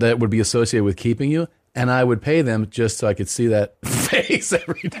that would be associated with keeping you. And I would pay them just so I could see that face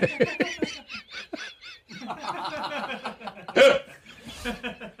every day.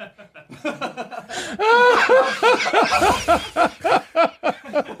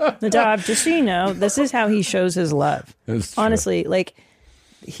 Nadav, just so you know, this is how he shows his love. Honestly, like,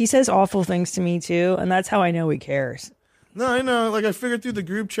 he says awful things to me too, and that's how I know he cares. No, I know. Like, I figured through the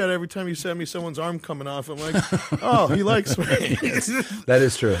group chat every time you send me someone's arm coming off, I'm like, oh, he likes me. That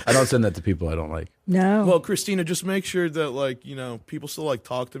is true. I don't send that to people I don't like. No. Well, Christina, just make sure that, people still,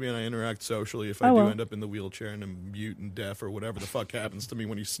 talk to me and I interact socially if I do end up in the wheelchair and I'm mute and deaf or whatever the fuck happens to me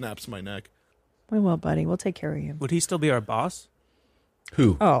when he snaps my neck. We will, buddy. We'll take care of you. Would he still be our boss?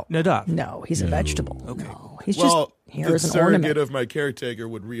 Who? Oh, Nadav. No, he's a vegetable. Okay. No, he's just here as the an surrogate ornament. of my caretaker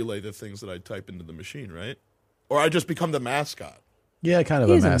would relay the things that I type into the machine, right? Or I just become the mascot. Yeah, kind of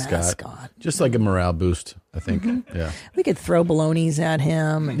He's a a mascot. mascot. Just like a morale boost, I think. Mm-hmm. Yeah. We could throw ballonis at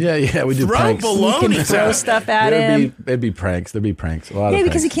him. Yeah, we do Throw pranks. baloney. We can throw stuff at him. It'd be pranks. There'd be pranks. A lot of Yeah,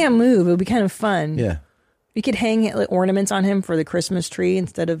 because he pranks. can't move. It would be kind of fun. Yeah. We could hang ornaments on him for the Christmas tree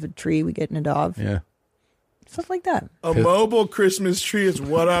instead of a tree. We get Nadav. Yeah. Stuff like that. A mobile Christmas tree is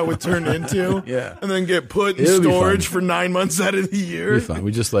what I would turn into. Yeah. And then get put in It would be storage fun. for 9 months out of the year. It'd be fun.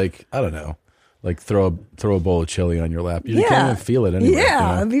 We just I don't know, throw a bowl of chili on your lap. You can't even feel it anyway. Yeah,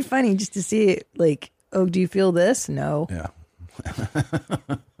 you know? it'd be funny just to see it. Like, oh, do you feel this? No. Yeah.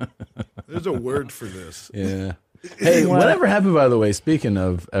 There's a word for this. Yeah. Hey, whatever happened, by the way, speaking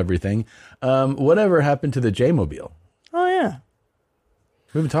of everything, whatever happened to the J-Mobile? Oh, yeah.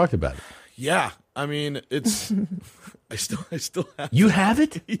 We haven't talked about it. Yeah. I mean, it's... I still have You have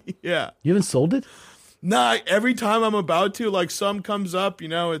it? Yeah. You haven't sold it? Nah, every time I'm about to, some comes up,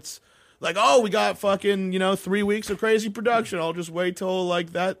 it's like, oh, we got fucking 3 weeks of crazy production. I'll just wait till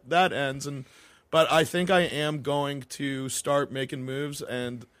like that ends. But I think I am going to start making moves,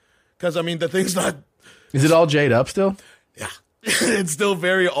 and because I mean the thing's not. Is it all jade up still? Yeah, it's still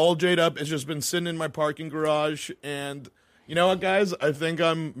very all jade up. It's just been sitting in my parking garage, and you know what, guys? I think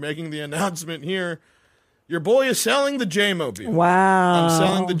I'm making the announcement here. Your boy is selling the J-Mobile. Wow. I'm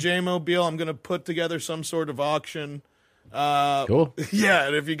selling the J-Mobile. I'm going to put together some sort of auction. Cool. Yeah,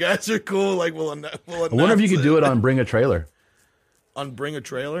 and if you guys are cool, like we'll announce I wonder if you could do it on Bring a Trailer. On Bring a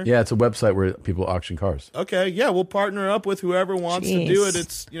Trailer? Yeah, it's a website where people auction cars. Okay, yeah, we'll partner up with whoever wants to do it.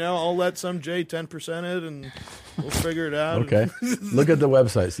 It's, I'll let some J 10% it, and we'll figure it out. Okay. Look at the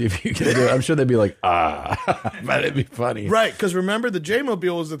website, see if you can do it. I'm sure they'd be like, but it'd be funny. Right, because remember, the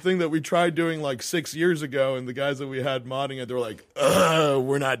J-Mobile was the thing that we tried doing like 6 years ago, and the guys that we had modding it, they were like,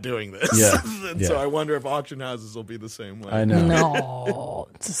 we're not doing this. Yeah. So I wonder if auction houses will be the same way. I know. No,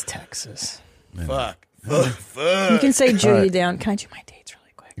 this is Texas. Fuck. You can say Julia down. Can I do my dates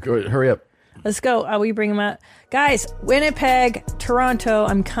really quick? Go, hurry up. Let's go. We bring them out. Guys, Winnipeg, Toronto,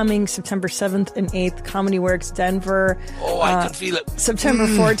 I'm coming September 7th and 8th. Comedy Works, Denver. Oh, I can feel it. September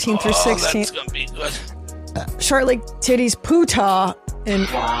 14th through 16th. That's going to be good. Short Lake Titties, Pootah in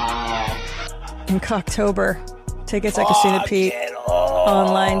Cocktober. Tickets at Casino Pete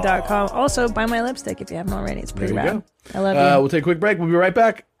online.com. Also, buy my lipstick if you haven't already. It's pretty rad. I love you. We'll take a quick break. We'll be right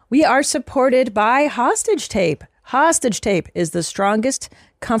back. We are supported by Hostage Tape. Hostage Tape is the strongest,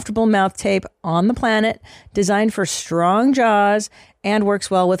 comfortable mouth tape on the planet, designed for strong jaws and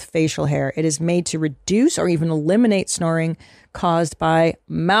works well with facial hair. It is made to reduce or even eliminate snoring caused by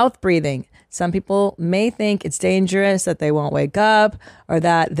mouth breathing. Some people may think it's dangerous, that they won't wake up, or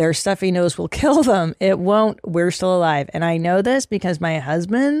that their stuffy nose will kill them. It won't. We're still alive. And I know this because my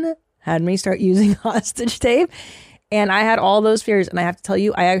husband had me start using Hostage Tape. And I had all those fears. And I have to tell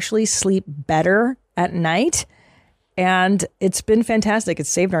you, I actually sleep better at night. And it's been fantastic. It's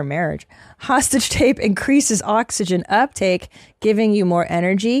saved our marriage. Hostage Tape increases oxygen uptake, giving you more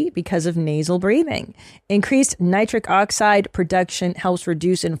energy because of nasal breathing. Increased nitric oxide production helps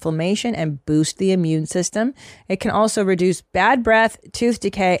reduce inflammation and boost the immune system. It can also reduce bad breath, tooth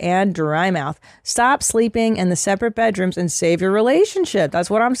decay, and dry mouth. Stop sleeping in the separate bedrooms and save your relationship. That's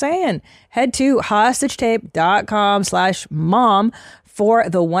what I'm saying. Head to hostagetape.com/mom for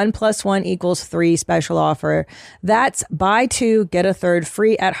the 1+1=3 special offer. That's buy two, get a third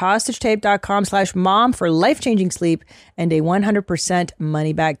free at hostagetape.com/mom for life-changing sleep and a 100%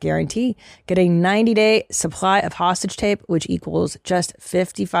 money-back guarantee. Get a 90-day supply of Hostage Tape, which equals just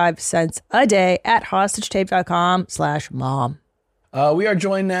 55 cents a day at hostagetape.com/mom. We are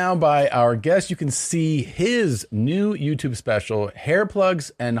joined now by our guest. You can see his new YouTube special, Hair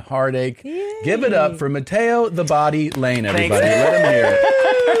Plugs and Heartache. Yay. Give it up for Matteo the Body Lane, everybody. Let him hear it.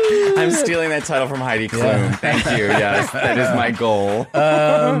 I'm stealing that title from Heidi Klum. Yeah. Thank you. Yes, that is my goal.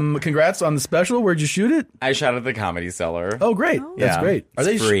 Congrats on the special. Where'd you shoot it? I shot at the Comedy Cellar. Oh, great. That's great. Are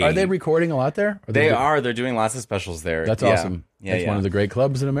free. They recording a lot there? They are. They're doing lots of specials there. That's awesome. Yeah, it's one of the great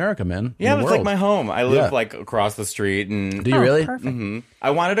clubs in America, man. Yeah, it's like my home. I live like across the street. And do you really? Perfect. Mm-hmm.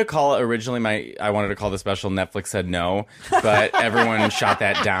 I wanted to call the special Netflix said no, but everyone shot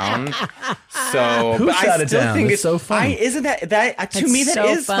that down. So who shot it down? Think it's so funny. Isn't that to me that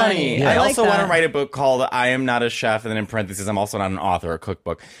is funny? Yeah. I also want to write a book called I Am Not a Chef, and then in parentheses, I'm also not an author, a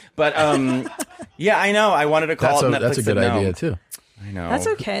cookbook. But yeah, I know. I wanted to call it Netflix. That's a good idea too. I know. That's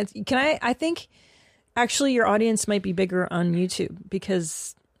okay. I think actually your audience might be bigger on YouTube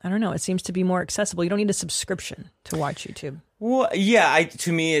because I don't know. It seems to be more accessible. You don't need a subscription to watch YouTube. Well, yeah.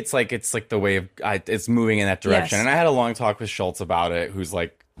 To me, it's like the way of it's moving in that direction. Yes. And I had a long talk with Schultz about it, who's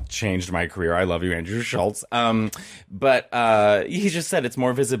like changed my career. I love you, Andrew Schultz. But he just said it's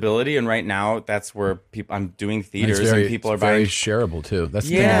more visibility, and right now that's where I'm doing theaters and people are buying. Very shareable too. That's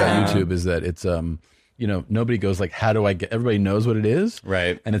the thing about YouTube is that it's nobody goes like, how do I get? Everybody knows what it is,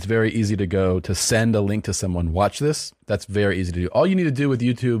 right? And it's very easy to go to send a link to someone. Watch this. That's very easy to do. All you need to do with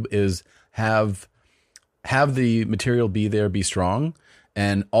YouTube is have the material be there, be strong,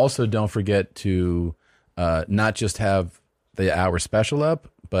 and also don't forget to not just have the hour special up,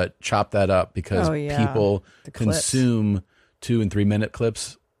 but chop that up because people consume 2 and 3 minute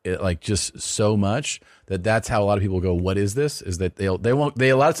clips just so much that's how a lot of people go, what is this? Is that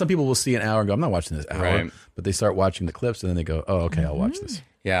some people will see an hour and go, I'm not watching this hour, right. But they start watching the clips and then they go, oh, okay, I'll watch this.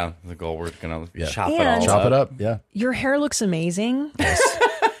 Yeah, the goal, we're gonna chop it up. Yeah, your hair looks amazing. Yes.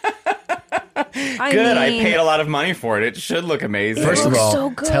 Good. I paid a lot of money for it. It should look amazing. First of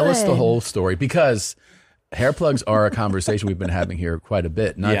all, tell us the whole story, because hair plugs are a conversation we've been having here quite a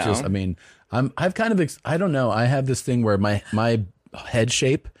bit. Not just, I mean, I have this thing where my head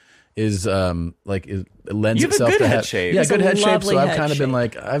shape is like it lends You have a itself good to head have shape. yeah, It's good a head shape. So lovely I've head kind of been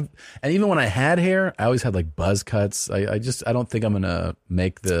shape. like and even when I had hair, I always had like buzz cuts. I don't think I'm gonna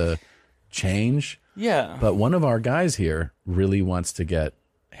make the change. Yeah. But one of our guys here really wants to get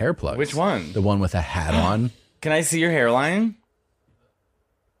hair plugs. Which one? The one with a hat on. Can I see your hairline?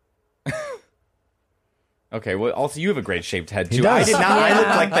 Okay, well, also, you have a great shaped head, He too. does. I did not. I looked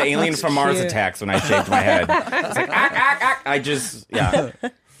Yeah. like the alien That's from Mars cute. Attacks when I shaved my head. It's like, I just, yeah.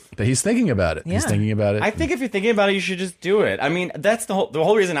 But he's thinking about it. He's Yeah. thinking about it. I think if you're thinking about it, you should just do it. I mean, that's the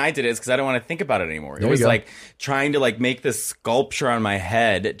whole reason I did it is because I don't want to think about it anymore. It There you was go. like trying to like make this sculpture on my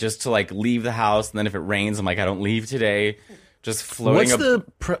head just to like leave the house, and then if it rains, I'm like, I don't leave today. Just floating.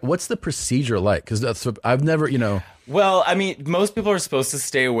 What's the procedure like? Because I've never, Well, I mean, most people are supposed to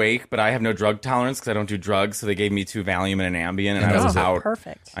stay awake, but I have no drug tolerance because I don't do drugs. So they gave me 2 Valium and an Ambien, and I was out.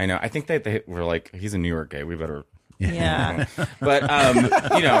 Perfect. I know. I think that they were like, he's a New York gay. We better. Yeah. But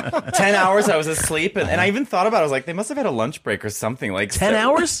 10 hours I was asleep, and I even thought about it. I was like, they must have had a lunch break or something. Like 10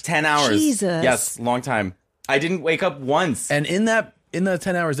 hours? 10 hours. Jesus. Yes, long time. I didn't wake up once. And in the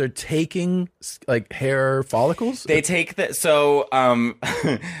 10 hours, they're taking like hair follicles. They take that. So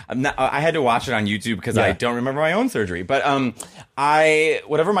I had to watch it on YouTube because I don't remember my own surgery. But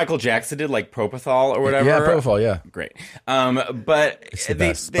whatever Michael Jackson did, like propofol or whatever. Yeah, propofol. Yeah, great. But it's the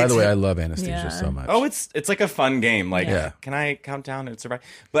best. By the way, I love anesthesia so much. Oh, it's like a fun game. Like, can I count down and survive?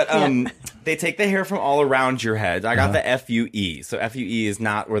 But they take the hair from all around your head. I got the FUE. So FUE is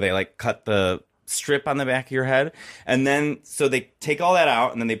not where they like cut the strip on the back of your head, and then so they take all that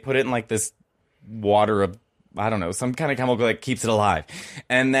out, and then they put it in like this water of I don't know, some kind of chemical that keeps it alive,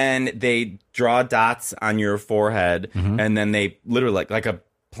 and then they draw dots on your forehead, and then they literally like a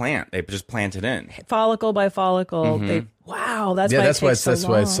plant, they just plant it in Follicle by follicle. That's why that's why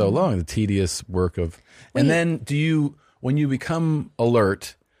it's so long. The tedious work of, and then when you become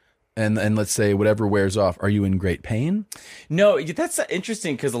alert. And let's say whatever wears off, are you in great pain? No, that's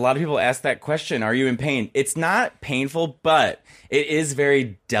interesting because a lot of people ask that question. Are you in pain? It's not painful, but it is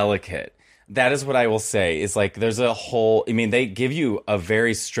very delicate. That is what I will say is like there's a whole, I mean, they give you a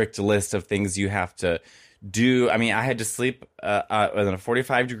very strict list of things you have to do. I mean, I had to sleep at a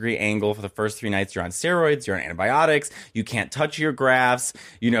 45-degree angle for the first 3 nights. You're on steroids, you're on antibiotics, you can't touch your grafts.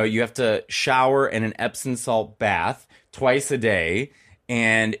 You have to shower in an Epsom salt bath twice a day.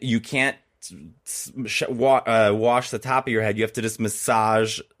 And you can't wash the top of your head. You have to just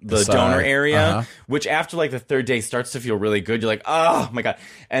massage the donor area, which after like the 3rd day starts to feel really good. You're like, oh my God.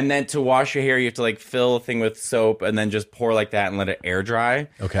 And then to wash your hair, you have to like fill a thing with soap and then just pour like that and let it air dry.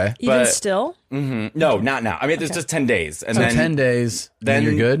 Okay. Even still? No, not now. I mean, it's just 10 days. And so then 10 days, then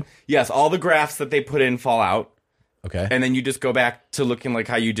you're good? Yes. All the grafts that they put in fall out. Okay. And then you just go back to looking like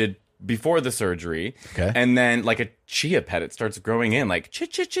how you did before the surgery. Okay. And then like a chia pet, it starts growing in like chia.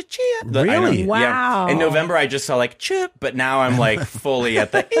 Really? Wow. Yeah. In November I just saw like chip, but now I'm like fully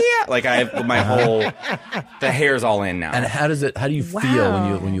at the like I have my whole the hair's all in now. And how do you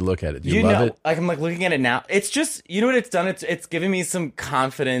feel when you look at it? Do you love it? Like I'm like looking at it now. It's just what it's done? It's giving me some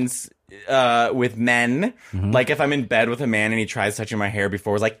confidence with men. Like if I'm in bed with a man and he tries touching my hair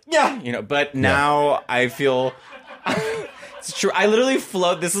before, it's like, but now I feel it's true. I literally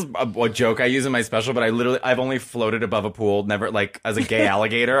float. This is a joke I use in my special, but I've only floated above a pool. Never like as a gay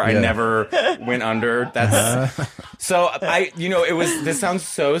alligator. I never went under. That's so this sounds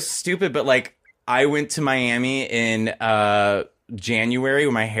so stupid, but like I went to Miami in January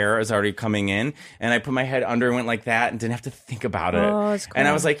when my hair is already coming in, and I put my head under and went like that and didn't have to think about it. Oh, that's cool. And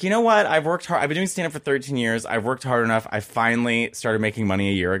I was like, you know what? I've worked hard. I've been doing stand-up for 13 years. I've worked hard enough. I finally started making money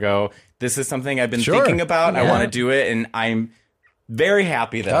a year ago. This is something I've been thinking about. Yeah. I want to do it, and I'm very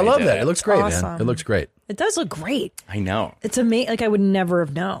happy that I love did that. It looks great, awesome. man. It looks great. It does look great. I know. It's amazing. Like I would never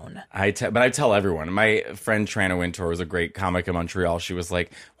have known. But I tell everyone. My friend Trana Wintour was a great comic in Montreal. She was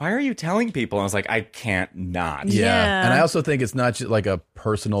like, "Why are you telling people?" And I was like, "I can't not." Yeah. And I also think it's not just like a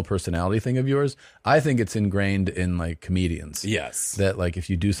personality thing of yours. I think it's ingrained in like comedians. Yes. That like if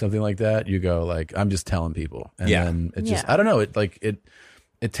you do something like that, you go like, I'm just telling people. And then it just I don't know,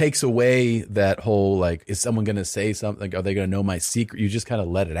 it takes away that whole, like, is someone going to say something? Like, are they going to know my secret? You just kind of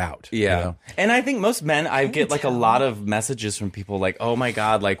let it out. Yeah. You know? And I think most men, I get like a lot of messages from people like, oh my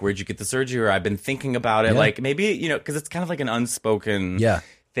God, like, where'd you get the surgery? Or I've been thinking about it. Yeah. Like maybe, because it's kind of like an unspoken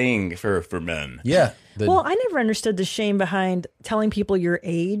thing for men. Yeah. Well, I never understood the shame behind telling people your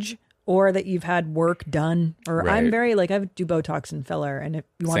age or that you've had work done. Or I'm very like, I do Botox and filler. And if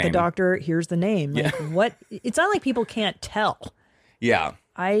you want the doctor, here's the name. Like what? It's not like people can't tell. Yeah.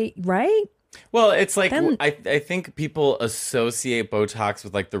 Right? Well, it's like I think people associate Botox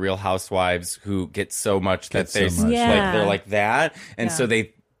with like the Real Housewives who get so much that they're like that, and so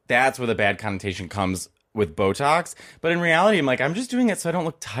they that's where the bad connotation comes with Botox. But in reality, I'm like, I'm just doing it so I don't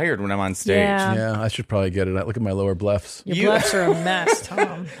look tired when I'm on stage. Yeah, I should probably get it. Look at my lower bluffs. Your bluffs are a mess,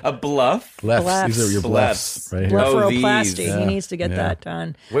 Tom. A bluff? Bluffs. These are your bluffs right here. Blepharoplasty. He needs to get that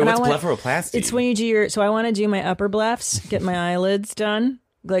done. Wait, what's blepharoplasty? It's when you do your... So I want to do my upper bluffs, get my eyelids done.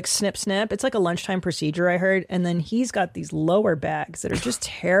 Like snip. It's like a lunchtime procedure, I heard. And then he's got these lower bags that are just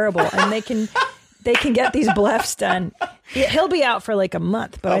terrible. And they can get these bluffs done. He'll be out for like a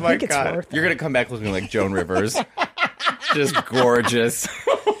month, but I think it's worth it. You're going to come back looking like Joan Rivers. Just gorgeous.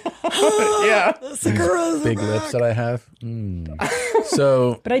 Yeah. Big lips that I have.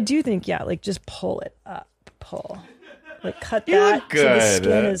 So, but I do think, like just pull it up. Like cut You that look so the good.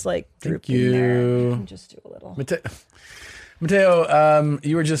 skin is like drooping there. You can just do a little. Mateo,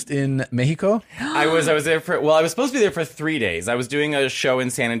 you were just in Mexico? I was there I was supposed to be there for 3 days. I was doing a show in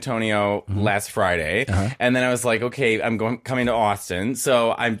San Antonio last Friday, and then I was like, okay, I'm coming to Austin.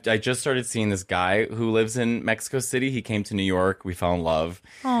 So I just started seeing this guy who lives in Mexico City. He came to New York. We fell in love.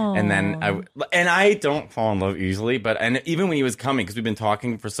 Aww. And then I don't fall in love easily, and even when he was coming, because we've been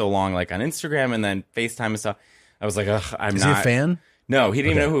talking for so long, like on Instagram and then FaceTime and stuff, I was like, ugh, Is he a fan? No, he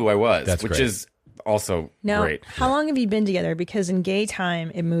didn't even know who I was, That's which great. is also Now, great. how long have you been together? Because in gay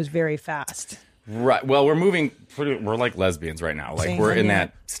time, it moves very fast. Right. Well, we're we're like lesbians right now. Like Same. we're in Yeah.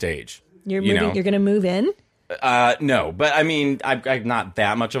 that stage. You're you moving. know? You're going to move in. No, but I mean, I'm not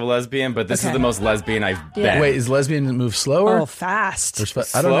that much of a lesbian, but this is the most lesbian I've been. Wait, is lesbian move slower? Oh, fast.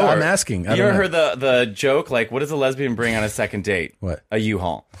 I don't know. I'm asking. You ever heard the joke, like, what does a lesbian bring on a second date? What? A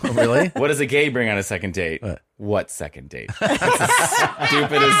U-Haul. Oh, really? What does a gay bring on a second date? What second date? That's the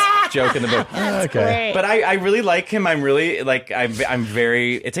stupidest joke in the book. Okay. But I really like him. I'm really, like, I'm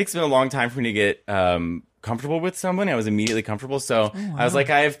very, it takes me a long time for me to get comfortable with someone. I was immediately comfortable. So I was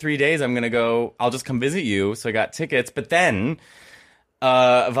like, I have 3 days. I'm going to go, I'll just come visit you. So I got tickets. But then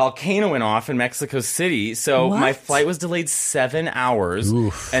a volcano went off in Mexico City. So my flight was delayed 7 hours.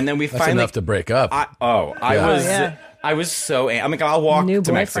 Oof. And then we That's finally. enough to break up. I was so, I'm like, I'll walk New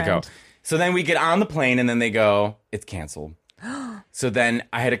to boyfriend. Mexico. So then we get on the plane and then they go, it's canceled. So then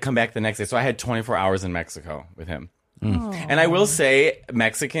I had to come back the next day. So I had 24 hours in Mexico with him. And I will say,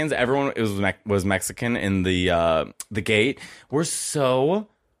 Mexicans, everyone was Mexican in the gate, were so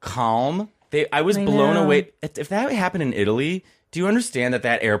calm. I was blown away. If that happened in Italy, do you understand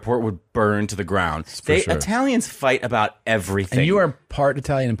that airport would burn to the ground? Sure. Italians fight about everything. And you are part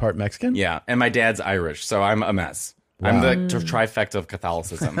Italian and part Mexican? Yeah, and my dad's Irish, so I'm a mess. Wow. I'm the trifecta of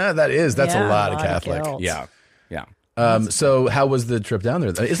Catholicism. That's a lot of Catholic. Yeah. So how was the trip down there?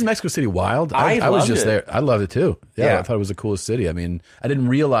 Isn't Mexico City wild? I was just there. I loved it too. Yeah, I thought it was the coolest city. I mean, I didn't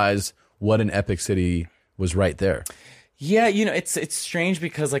realize what an epic city was right there. Yeah, it's strange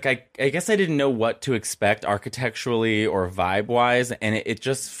because like I guess I didn't know what to expect architecturally or vibe wise, and it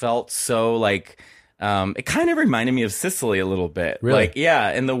just felt so like it kind of reminded me of Sicily a little bit. Really? Like,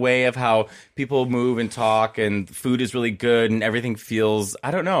 yeah, in the way of how people move and talk, and food is really good, and everything feels. I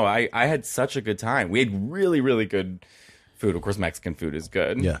don't know. I had such a good time. We had really, really good food. Of course, Mexican food is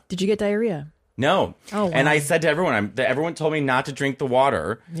good. Yeah. Did you get diarrhea? No. Oh, wow. And I said to everyone, everyone told me not to drink the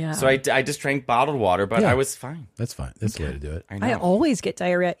water. Yeah. So I just drank bottled water, but I was fine. That's fine. That's the way to do it. I know. I always get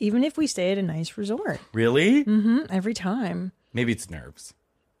diarrhea, even if we stay at a nice resort. Really? Mm-hmm. Every time. Maybe it's nerves.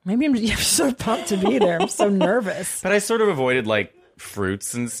 Maybe I'm so pumped to be there. I'm so nervous. But I sort of avoided like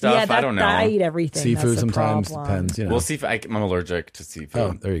fruits and stuff. Yeah, I don't know. I eat everything. Seafood That's the sometimes problem. depends. Well, seafood. I'm allergic to seafood.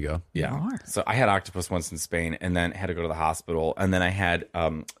 Oh, there you go. Yeah. So I had octopus once in Spain, and then had to go to the hospital, and then I had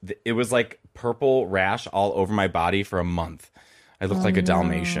it was like purple rash all over my body for a month. I looked like a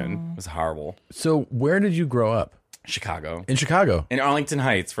Dalmatian. It was horrible. So where did you grow up? Chicago. In Chicago? In Arlington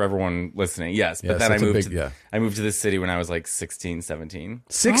Heights, for everyone listening. Yes. But then I moved to this city when I was like 16, 17.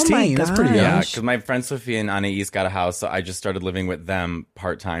 16? That's pretty young. Yeah, because my friend Sophia and Anna East got a house, so I just started living with them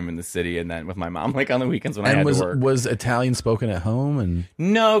part-time in the city, and then with my mom, like on the weekends when I had to work. Was Italian spoken at home? And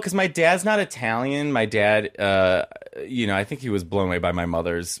no, because my dad's not Italian. My dad, I think he was blown away by my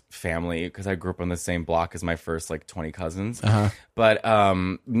mother's family, because I grew up on the same block as my first like 20 cousins. But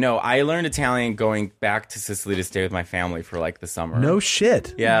no, I learned Italian going back to Sicily to stay with my family for like the summer. No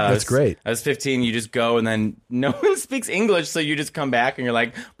shit. Yeah, that's great. I was 15. You just go, and then no one speaks English, so you just come back and you're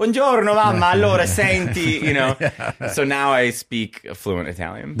like, "Buongiorno, mamma, allora senti," So now I speak fluent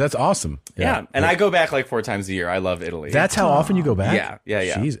Italian. That's awesome. Yeah, and I go back like 4 times a year. I love Italy. That's how often you go back?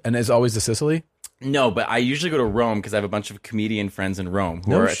 Yeah. Jeez. And is always to Sicily? No, but I usually go to Rome because I have a bunch of comedian friends in Rome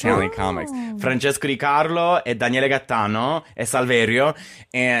who are Italian comics. Francesco Di Carlo, e Daniele Gattano, e Salverio,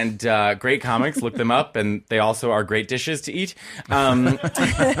 and great comics. Look them up, and they also are great dishes to eat.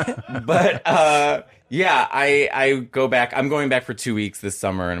 But Yeah, I go back. I'm going back for 2 weeks this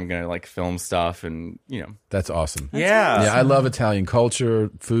summer, and I'm gonna like film stuff, and That's awesome. Yeah. Yeah, I love Italian culture,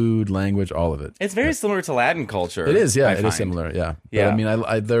 food, language, all of it. It's very similar to Latin culture. It is, yeah, I it is find. similar, yeah. Yeah. But, I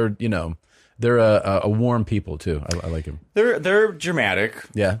mean, they're a warm people too. I like them. They're dramatic.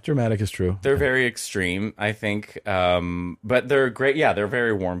 Yeah, dramatic is true. They're very extreme, I think. But they're great. Yeah, they're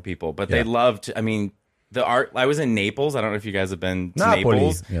very warm people. But they love to. I mean, the art. I was in Naples. I don't know if you guys have been to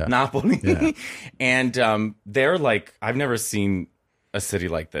Naples. Yeah. Napoli. Yeah. And they're like, I've never seen a city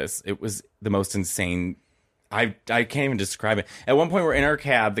like this. It was the most insane. I can't even describe it. At one point, we're in our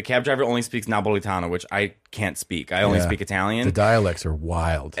cab. The cab driver only speaks Napolitano, which I can't speak. I only speak Italian. The dialects are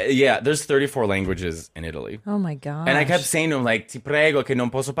wild. Yeah, there's 34 languages in Italy. Oh my god! And I kept saying to him, like, ti prego che non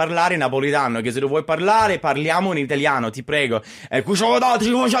posso parlare napolitano, che se lo vuoi parlare, parliamo in italiano, ti prego.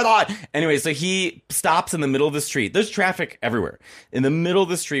 Anyway, so he stops in the middle of the street. There's traffic everywhere. In the middle of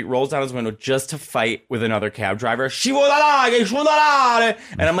the street, rolls down his window just to fight with another cab driver. And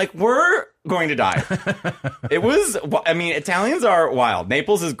I'm like, we're going to die. It was, I mean, Italians are wild.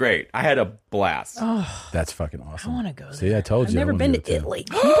 Naples is great. I had a blast. Oh, that's fucking awesome. I want to go there. See, I told you. I've never been to Italy.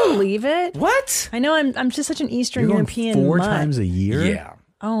 Can you believe it? What? I know. I'm just such an Eastern You're going European 4 mutt. times a year? Yeah.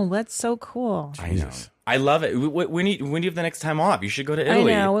 Oh, that's so cool. I know. I love it. When do you have the next time off? You should go to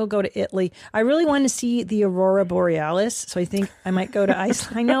Italy. I know. We'll go to Italy. I really want to see the Aurora Borealis, so I think I might go to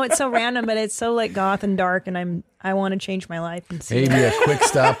Iceland. I know it's so random, but it's so like goth and dark, and I want to change my life and see Maybe it. a quick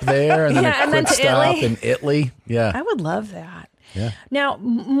stop there, and then Yeah, a and then quick to stop Italy. in Italy. Yeah. I would love that. Yeah. Now,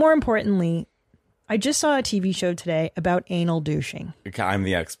 more importantly, I just saw a TV show today about anal douching. I'm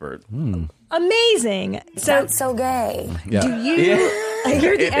the expert. Amazing. That's so gay. Yeah. Do you? Yeah.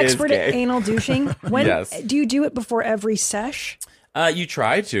 You're the It is expert at gay. anal douching. When Yes. do you do it before every sesh? You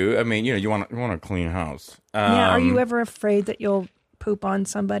try to. I mean, you want a clean house. Yeah. Are you ever afraid that you'll poop on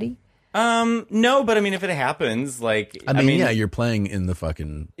somebody? No, but I mean, if it happens, like, I mean, yeah, you're playing in the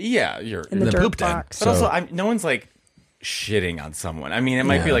fucking you're In the dirt poop den. box. But also, no one's like shitting on someone. I mean, it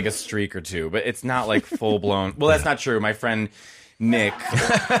might be like a streak or two, but it's not like full blown. Well, that's not true. My friend Nick,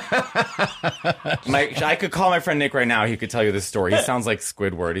 I could call my friend Nick right now. He could tell you this story. He sounds like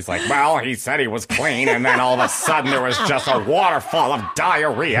Squidward. He's like, well, he said he was clean, and then all of a sudden there was just a waterfall of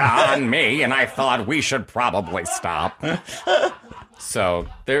diarrhea on me, and I thought we should probably stop. So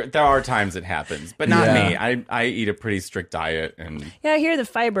there are times it happens, but not me. I eat a pretty strict diet, and Yeah, I hear the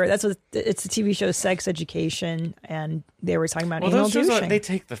fiber. That's what it's the TV show Sex Education, and they were talking about anal those shows douching. they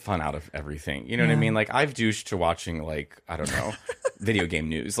take the fun out of everything. You know what I mean? Like, I've douched to watching, like, I don't know, video game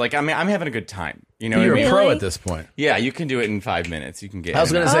news. Like, I mean, I'm having a good time. You know, You're what I a mean? pro at this point. Yeah, you can do it in 5 minutes. You can get. I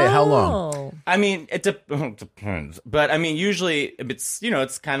was in and going to out. say, how long? I mean, it depends. But I mean, usually it's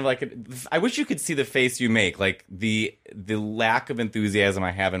it's kind of like I wish you could see the face you make, like the lack of enthusiasm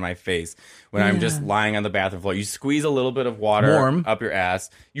I have in my face when I'm just lying on the bathroom floor. You squeeze a little bit of water Warm. up your ass.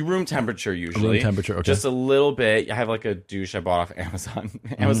 You room temperature usually. Room temperature, okay. Just a little bit. I have like a douche I bought off Amazon.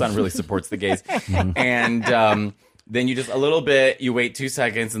 Amazon really supports the gays. And then you just a little bit. You wait 2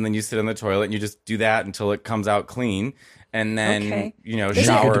 seconds and then you sit in the toilet and you just do that until it comes out clean. And then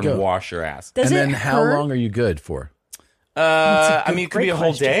shower and wash your ass. Does and it then how hurt? long are you good for? I mean, it could be a whole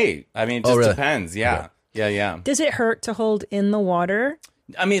question. day. I mean, it just really? depends. Yeah. Yeah. Does it hurt to hold in the water?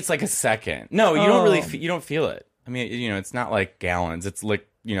 I mean, it's like a second. No, you don't really. You don't feel it. I mean, it's not like gallons. It's like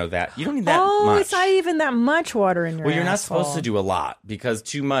that. You don't need that much. It's not even that much water in your Well, you're not asshole. supposed to do a lot because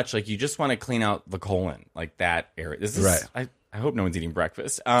too much. Like, you just want to clean out the colon, like that area. This is Right. I hope no one's eating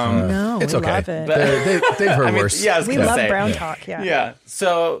breakfast. No, It's we okay. love it. They've heard I mean, worse. Yeah, I was We gonna love say. brown talk, yeah. Yeah.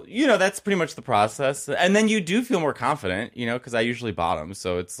 So, that's pretty much the process. And then you do feel more confident, because I usually bottom.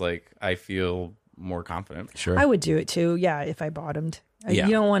 So it's like I feel more confident. Sure. I would do it too, yeah, if I bottomed. Yeah.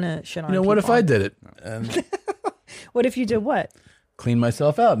 You don't want to shit on what if people. I did it? And What if you did what? clean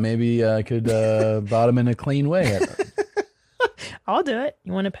myself out. Maybe I could bottom in a clean way. I'll do it.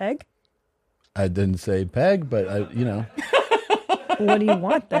 You want a peg? I didn't say peg, but What do you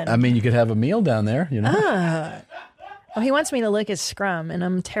want then? I mean, you could have a meal down there, Oh, he wants me to lick his scrum, and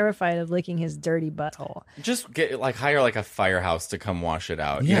I'm terrified of licking his dirty butthole. Just hire a firehouse to come wash it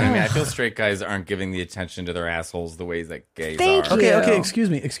out. You know what I mean? I feel straight guys aren't giving the attention to their assholes the ways that gays Thank are. you. Okay, excuse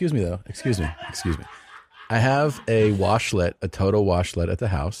me though. Excuse me. I have a washlet, a total washlet at the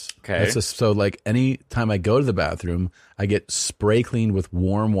house. Okay. So like any time I go to the bathroom, I get spray cleaned with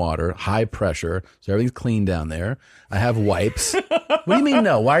warm water, high pressure, so everything's clean down there. I have wipes. What do you mean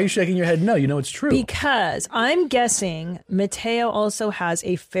no? Why are you shaking your head? No, you know it's true. Because I'm guessing Matteo also has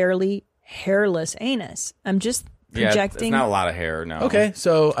a fairly hairless anus. I'm just projecting. It's not a lot of hair, no. Okay,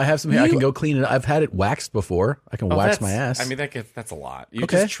 so I have some hair. I can go clean it. I've had it waxed before. I can wax my ass. I mean, that's a lot. You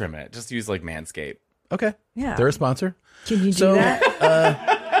Okay. just trim it. Just use Manscaped. Okay. Yeah. They're a sponsor. Can you do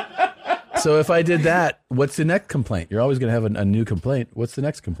that? So if I did that, what's the next complaint? You're always going to have a new complaint. What's the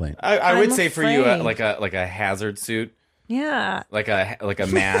next complaint? I would say afraid. for you, like a hazard suit, Yeah. like a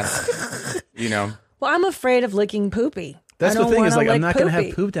mask. You know. Well, I'm afraid of licking poopy. That's I the don't thing is wanna like I'm lick not going to have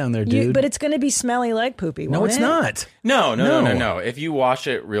poopy. poop down there, dude. But it's going to be smelly leg poopy. No, won't it's it? not. No. If you wash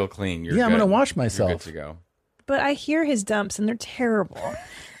it real clean, you're Yeah, I'm good. going to wash You're myself. good to go. But I hear his dumps and they're terrible.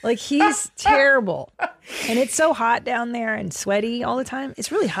 Like he's terrible, and it's so hot down there and sweaty all the time.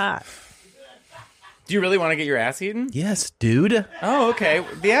 It's really hot. Do you really want to get your ass eaten? Yes, dude. Oh, okay.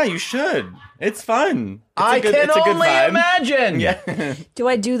 Yeah, you should. It's fun. I can it's a good only vibe. imagine. Yeah. Do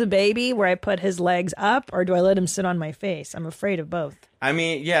I do the baby where I put his legs up, or do I let him sit on my face? I'm afraid of both. I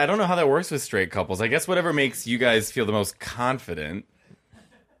mean, yeah, I don't know how that works with straight couples. I guess whatever makes you guys feel the most confident.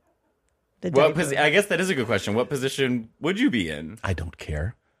 I guess that is a good question. What position would you be in? I don't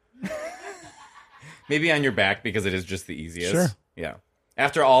care. Maybe on your back because it is just the easiest. Sure. Yeah.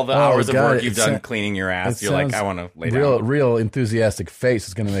 After all the hours of work you've done sa- cleaning your ass, it you're like, sounds I want to lay down. Real enthusiastic face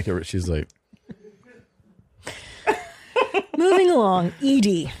is going to make it. She's like, Moving along,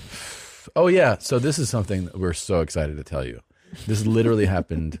 Edie. oh yeah. So this is something that we're so excited to tell you. This literally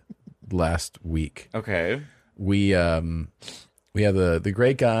happened last week. Okay. We have the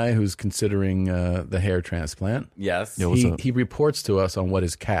great guy who's considering the hair transplant. Yes. He reports to us on what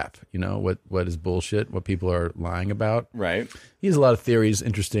is cap, what is bullshit, what people are lying about. Right. He has a lot of theories,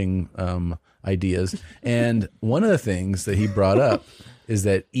 interesting ideas. And one of the things that he brought up is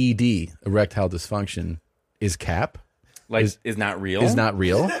that ED, erectile dysfunction, is cap. Is not real? Is not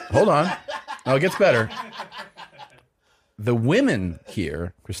real. Hold on. Oh, it gets better. The women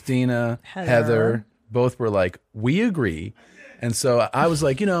here, Christina, Heather, both were like, we agree. And so I was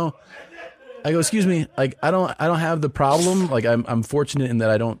like, I go, excuse me, like I don't have the problem. Like I'm fortunate in that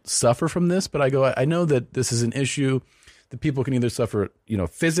I don't suffer from this, but I go, I know that this is an issue that people can either suffer,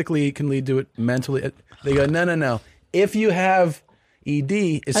 physically, it can lead to it mentally. They go, no. If you have ED,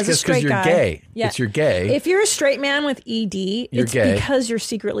 it's just because you're gay. Yeah. It's you're gay. If you're a straight man with ED, it's gay. because you're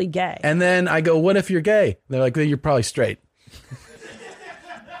secretly gay. And then I go, what if you're gay? They're like, well, you're probably straight.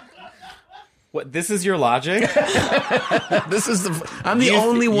 What? This is your logic? I'm the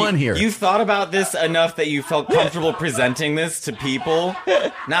only one here. You thought about this enough that you felt comfortable presenting this to people?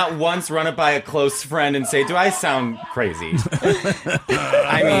 Not once run it by a close friend and say, do I sound crazy?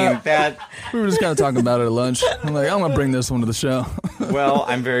 I mean, that... We were just kind of talking about it at lunch. I'm like, I'm going to bring this one to the show. Well,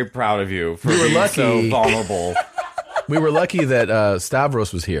 I'm very proud of you for being so vulnerable. We were lucky that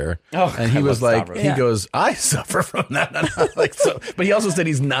Stavros was here, and he was like, Stavros. he goes, I suffer from that. Like, so, but he also said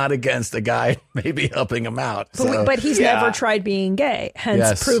he's not against a guy maybe helping him out. But he's never tried being gay,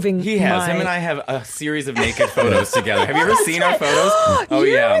 hence proving he has. Him and I have a series of naked photos together. Have you ever seen our photos? Oh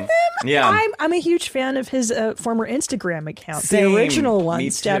yeah, with him? yeah. I'm a huge fan of his former Instagram account, Same. the original one, Me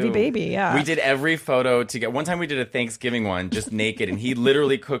Stabby too. Baby. Yeah, We did every photo together. One time we did a Thanksgiving one, just naked, and he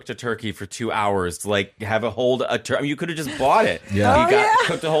literally cooked a turkey for 2 hours to like have a turkey. I mean, you could have just bought it. Yeah. He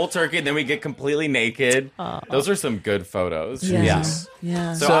cooked a whole turkey, and then we get completely naked. Those are some good photos. Yeah.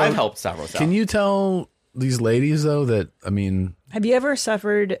 Yeah. So I've helped Stavros out. Can you tell these ladies though that Have you ever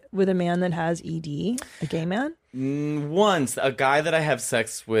suffered with a man that has ED, a gay man? Once, a guy that I have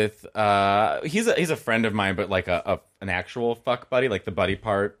sex with, he's a friend of mine, but like an actual fuck buddy, like the buddy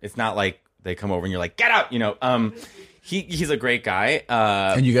part. It's not like they come over and you're like, get out, He's a great guy.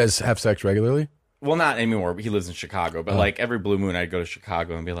 and you guys have sex regularly? Well, not anymore. He lives in Chicago, but like every blue moon, I'd go to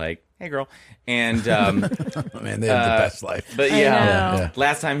Chicago and be like, "Hey, girl," and man, they have the best life. But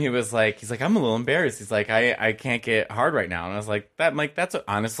last time he's like, I'm a little embarrassed. He's like, I can't get hard right now, and I was like,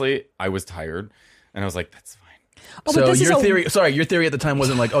 honestly, I was tired, and I was like, that's fine. Oh, so your theory at the time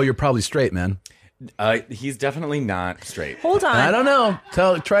wasn't like, oh, you're probably straight, man. He's definitely not straight. Hold on. I don't know.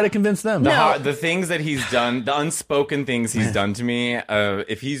 Try to convince them. The things that he's done, the unspoken things he's done to me.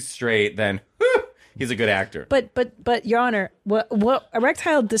 If he's straight, then he's a good actor. But Your Honor, what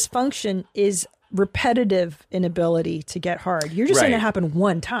erectile dysfunction is repetitive inability to get hard. You're just saying it happened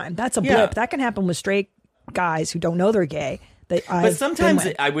one time. That's a blip. That can happen with straight guys who don't know they're gay. But sometimes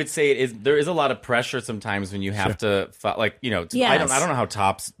I would say there is a lot of pressure sometimes when you have to Yes. I don't know how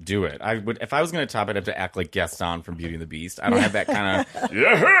tops do it. If I was going to top it, I'd have to act like Gaston from Beauty and the Beast. I don't have that kind of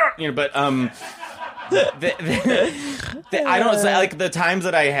but I don't like the times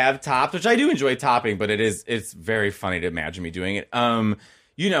that I have topped, which I do enjoy topping, but it's very funny to imagine me doing it.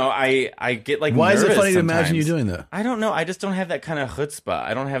 I get like. Why is it nervous funny to sometimes. imagine you doing that? I don't know. I just don't have that kind of chutzpah.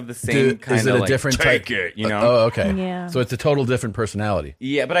 I don't have the same kind of. Is it a like, different take type? it, you know? Oh, okay. Yeah. So it's a total different personality.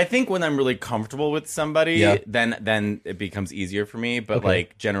 Yeah, but I think when I'm really comfortable with somebody, then it becomes easier for me. But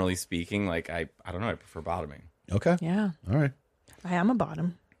like generally speaking, like I don't know. I prefer bottoming. Okay. Yeah. All right. I am a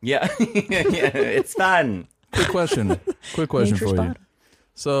bottom. Yeah, it's fun. Quick question for you. Bottom.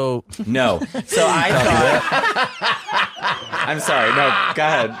 So no. So I thought. I'm sorry. No, go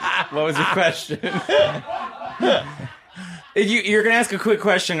ahead. What was your question? You're gonna ask a quick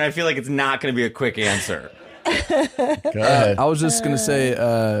question. And I feel like it's not gonna be a quick answer. Go ahead. I was just gonna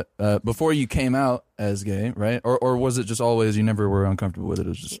say, before you came out as gay, right? Or was it just always you never were uncomfortable with it? It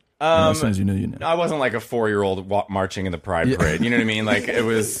was just as soon as you knew, you knew. I wasn't like a 4-year-old marching in the Pride Parade. You know what I mean? Like it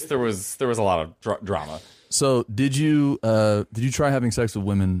was. There was a lot of drama. So did you try having sex with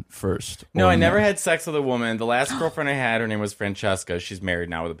women first? No, I never had sex with a woman. The last girlfriend I had, her name was Francesca. She's married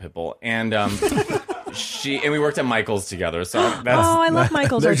now with a pit bull, and we worked at Michael's together. So that's, I love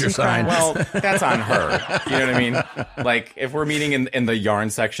Michael's. There's your sign. Well, that's on her. You know what I mean? Like if we're meeting in the yarn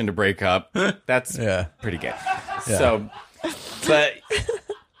section to break up, that's pretty gay. Yeah. So, but.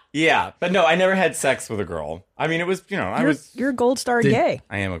 Yeah, but no, I never had sex with a girl. I mean, it was, You're a gold star gay.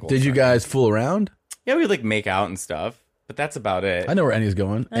 I am a gold Did star. you guys fool around? Yeah, we would like make out and stuff, but that's about it. I know where Annie's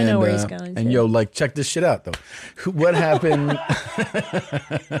going. I know where he's going, And too. like, check this shit out, though. What happened?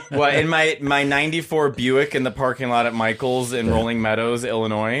 Well, in my 94 Buick in the parking lot at Michael's in Rolling Meadows,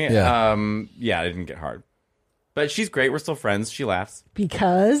 Illinois, Yeah. I didn't get hard. But she's great. We're still friends. She laughs.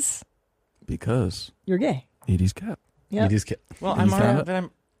 Because you're gay. Edie's cap. Yeah. Well, And you found it?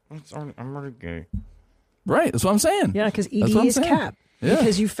 I'm already gay. Right, that's what I'm saying. Yeah, because That's what I'm Edie is saying. cap. Yeah.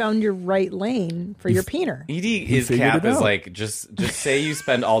 Because you found your right lane for your peener. Edie He is figured cap it is out. like just say you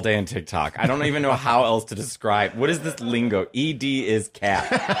spend all day on TikTok. I don't even know how else to describe. What is this lingo? ED is cap.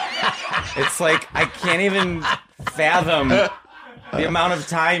 It's like I can't even fathom the amount of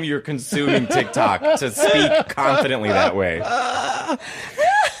time you're consuming TikTok to speak confidently that way. Oh,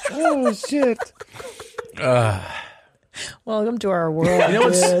 shit. Welcome to our world. You know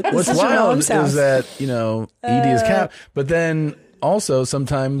what's This is your wild mom's house. is that, ED is cap, but then also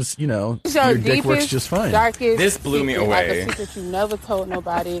sometimes, your dick works just fine. Darkest This blew me secret, away. Like a secret you never told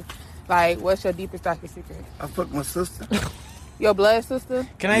nobody. Like, what's your deepest, darkest secret? I fucked my sister. Your blood sister?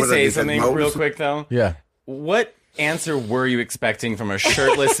 Can I What, say is that something Moses? real quick though? Yeah. What answer were you expecting from a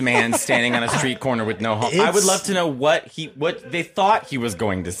shirtless man standing on a street corner with no home? I would love to know what they thought he was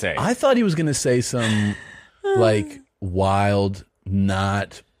going to say. I thought he was going to say some, like, wild,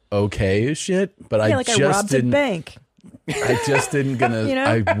 not okay shit, but I like I just robbed a didn't. bank. I just didn't gonna.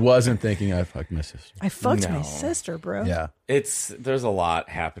 I wasn't thinking I fucked my sister. I fucked No. my sister, bro. Yeah. There's a lot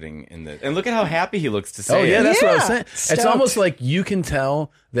happening in this, and look at how happy he looks to say. Oh yeah, it. that's what I was Yeah. saying. It's Stoked. almost like you can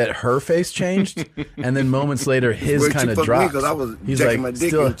tell that her face changed, and then moments later his Where'd kind you of fuck me? drops. 'Cause I was He's jacking like my dick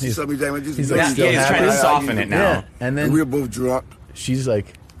still. and she saw me jacking my dick. He's Yeah, like still he's happy. trying to soften it now. Yeah, and then we were both drunk. she's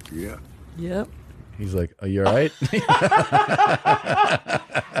like, Yeah. Yep. he's like, "Are you all right?"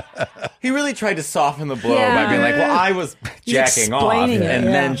 He really tried to soften the blow Yeah. by being like, "Well, I was He's jacking off," explaining it, and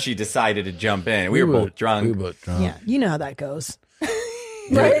yeah. then she decided to jump in. We were both drunk. We were both drunk. Yeah, you know how that goes.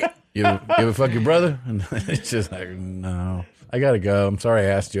 Right? You ever fuck your brother? And it's just like, no, I gotta go. I'm sorry I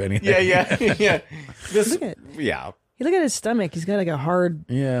asked you anything. Yeah. This, Look at yeah. You look at his stomach. He's got like a hard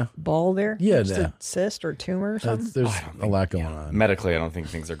Yeah. ball there. Yeah, Just yeah. a cyst or tumor or something. There's a lot going on. Medically, I don't think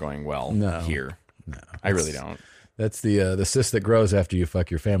things are going well here. No, I really don't. That's the cyst that grows after you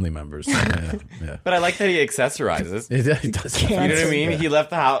fuck your family members. Yeah. But I like that he accessorizes. It does. You know what I mean? Yeah. He left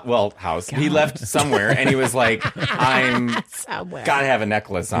the house. He left somewhere, and he was like, "I'm gotta have a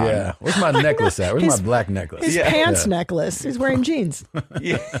necklace on." Yeah. Where's my necklace at? Where's my black necklace? His pants necklace. He's wearing jeans.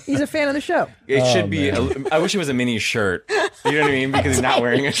 Yeah. He's a fan of the show. It should be. I wish it was a mini shirt. You know what I mean? Because he's not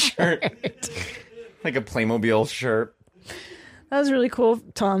wearing a shirt, like a Playmobil shirt. That was really cool,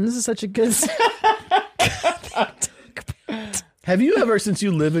 Tom. This is such a good. Have you ever, since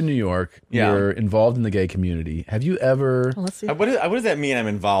you live in New York, you're involved in the gay community? Have you ever? Let's see. What does that mean? I'm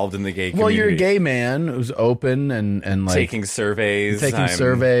involved in the gay community. Well, you're a gay man who's open and like taking surveys,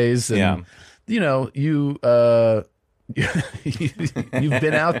 and you know you've been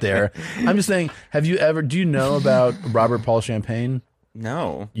out there. I'm just saying, have you ever? Do you know about Robert Paul Champagne?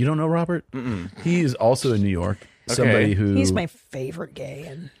 No, you don't know Robert. He is also in New York. Okay. Somebody who He's my favorite gay,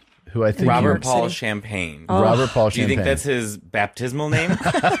 and who I think Robert Paul Champagne. Robert Paul Do you Champagne. think that's his baptismal name?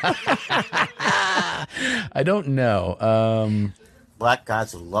 I don't know. Black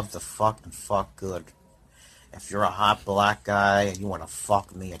guys who love to fuck and fuck good. If you're a hot black guy and you want to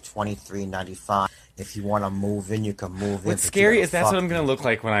fuck me at $23.95, if you want to move in, you can move in. What's scary is that's what I'm going to look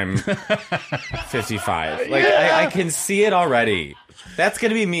like when I'm 55. Like, I can see it already. That's going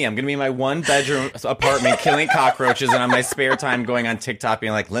to be me. I'm going to be in my one-bedroom apartment killing cockroaches, and on my spare time going on TikTok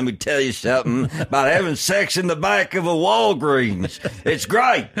being like, let me tell you something about having sex in the back of a Walgreens. It's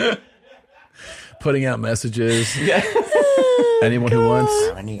great. Putting out messages. Yeah. Anyone who wants.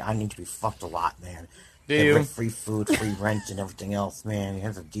 I need to be fucked a lot, man. Do you? Free food, free rent, and everything else, man.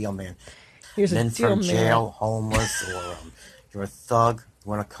 Here's a deal, man. Here's then a deal, from jail, homeless, or you're a thug, you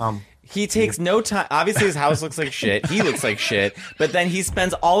want to come. He takes no time. Obviously, his house looks like shit. He looks like shit. But then he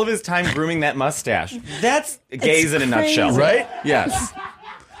spends all of his time grooming that mustache. That's gays in a nutshell. Right? Yes.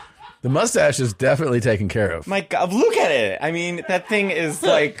 The mustache is definitely taken care of. My God, look at it. I mean, that thing is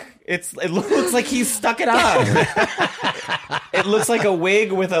like, it looks like he stuck it on. It looks like a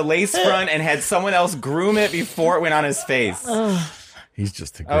wig with a lace front and had someone else groom it before it went on his face. He's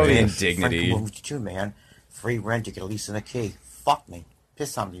just a Oh, the great. indignity. Frank moved you, man. Free rent, you get a lease and a key. Fuck me.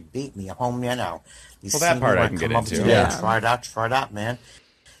 Piss on me, beat me. I'm home here now. Well, that part I can get into. Yeah. Try it out, man.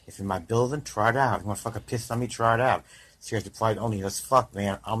 If you're in my building, try it out. You want to fucking piss on me, try it out. Seriously, probably only as fuck,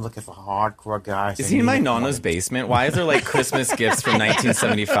 man. I'm looking for hardcore guys. Is he in my Nana's basement? Why is there like Christmas gifts from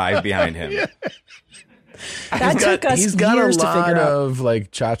 1975 behind him? That took us He's got years a to lot figure out. of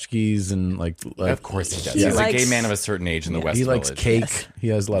like totchkes and like Of course he does. Yeah. He's a gay likes- man of a certain age in the West He likes Village. cake. Yes. He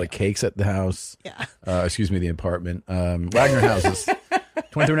has a lot of cakes at the house. Yeah. Excuse me, the apartment. Wagner Houses.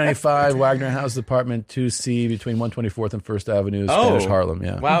 2395 Wagner House apartment 2C between 124th and 1st Avenue, Spanish Harlem.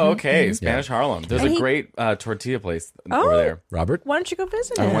 Yeah. Wow, okay. Spanish Harlem. There's And a he- great tortilla place Oh. over there. Robert? Why don't you go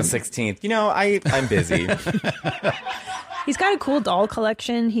visit On him? 116th. You know, I'm busy. He's got a cool doll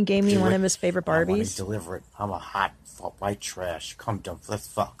collection. He gave me one of his favorite I want to Barbies. deliver it. I'm a hot white trash. Come dump. Let's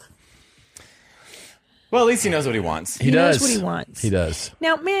fuck. Well, at least he knows what he wants. He knows does. what he wants. He does.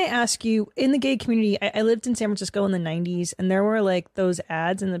 Now, may I ask you, in the gay community, I lived in San Francisco in the 90s, and there were like those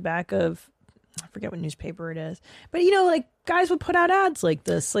ads in the back of, I forget what newspaper it is, but you know, like guys would put out ads like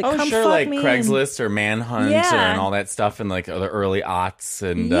this, like, Oh, come sure, fuck like me. Craigslist or Manhunt Yeah. and all that stuff in like the early aughts.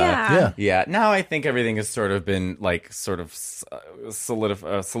 And Yeah. yeah. Now I think everything has sort of been like sort of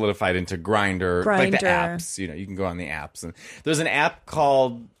solidified into Grindr, like the Grindr. apps. You know, you can go on the apps. And there's an app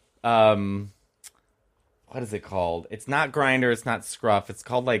called, what is it called? It's not Grindr, it's not Scruff. It's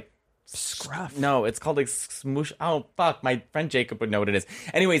called like Scruff. No, it's called like Smoosh. Oh, fuck. My friend Jacob would know what it is.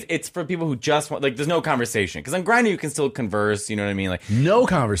 Anyways, it's for people who just want, like, there's no conversation. Because on Grindr, you can still converse. You know what I mean? Like, no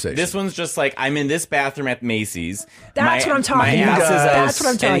conversation. This one's just like, I'm in this bathroom at Macy's. That's what I'm talking my about. ass is out, That's what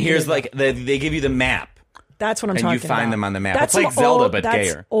I'm talking And here's about. like, they give you the map. That's what I'm and talking you about. find them on the map. That's It's like some Zelda, old- but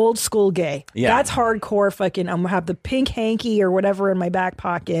that's gayer. old school gay. Yeah. That's hardcore fucking, I'm going to have the pink hanky or whatever in my back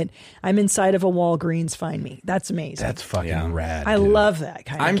pocket. I'm inside of a Walgreens, find me. That's amazing. That's fucking rad. I love that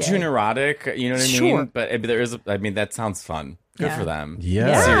kind I'm of too gay. neurotic, you know what I Sure. mean? But there is, that sounds fun. Good Yeah. for them.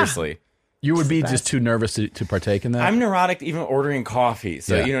 Yeah. Seriously. You would be just too nervous to partake in that? I'm neurotic even ordering coffee.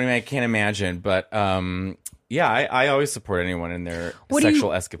 So, Yeah. you know what I mean? I can't imagine. But, yeah, I always support anyone in their What sexual do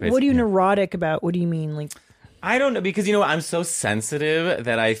you, escapades. What are you neurotic about? What do you mean? Like, I don't know, because, you know, I'm so sensitive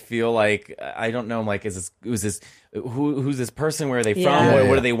that I feel like, I don't know, like, who's this person? Where are they from? Yeah.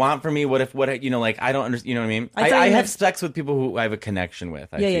 What do they want from me? What, you know, like, I don't understand, you know what I mean? I thought I you have meant- sex with people who I have a connection with,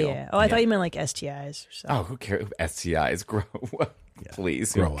 I yeah. feel. Oh, I thought you meant like STIs or something. Oh, who cares? STIs, grow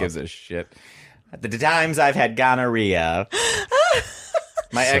please, Grow who up. gives a shit? The times I've had gonorrhea.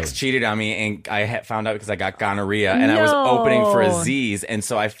 My ex cheated on me, and I found out because I got gonorrhea, and I was opening for Aziz, and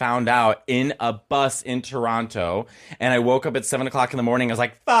so I found out in a bus in Toronto, and I woke up at 7 o'clock in the morning. I was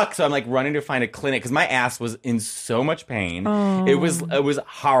like, "Fuck!" So I'm like running to find a clinic because my ass was in so much pain. It was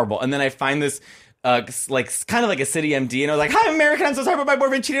horrible, and then I find this. Like kind of like a city MD, and I was like, "Hi, I'm American. I'm so sorry, but my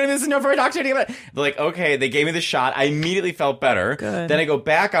boyfriend cheated on me. This is no for a doctor." They're like, "Okay." They gave me the shot. I immediately felt better. Good. Then I go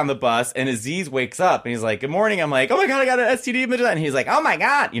back on the bus, and Aziz wakes up, and he's like, "Good morning." I'm like, "Oh my god, I got an STD," and he's like, "Oh my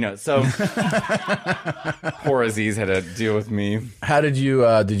god," you know. So poor Aziz had to deal with me. How did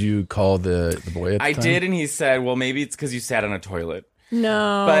you call the boy at the I time? did, and he said, "Well, maybe it's because you sat on a toilet."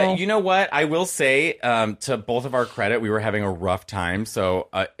 No. But you know what? I will say, to both of our credit, we were having a rough time. So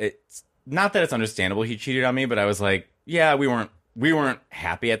it's not that it's understandable he cheated on me, but I was like, yeah, we weren't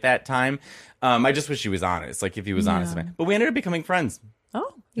happy at that time. I just wish he was honest. Like if he was honest, but we ended up becoming friends.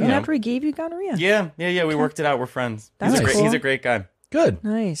 Oh, even after he gave you gonorrhea? Yeah. We worked it out. We're friends. That's cool. He's a great guy. Good.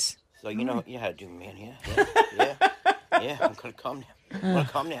 Nice. So you know how to do, man. Yeah. I'm gonna come now. I'm gonna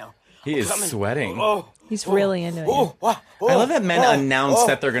come now. He is sweating. He's really into it. I love that men announce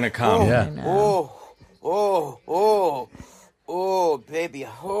that they're gonna come. Yeah. Oh, baby.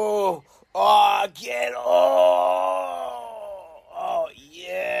 Oh, get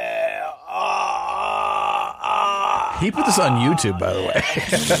yeah. He put this on YouTube, by the way.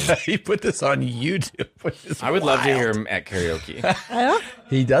 He put this on YouTube. I would love to hear him at karaoke.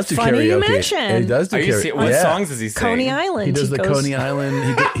 He does do Funny karaoke. you mention. He does do karaoke. What songs does he sing? Coney Island. He does the goes- Coney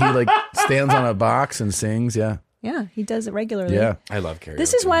Island. He like stands on a box and sings. Yeah. Yeah, he does it regularly. Yeah. I love karaoke.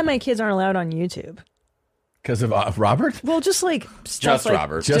 This is why my kids aren't allowed on YouTube. Because of Robert? Well, just like stuff Just like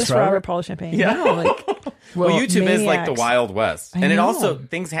Robert. just Robert Paul Champagne. Yeah. No, like Well, YouTube is like the maniacs. Wild West. I And it know. also,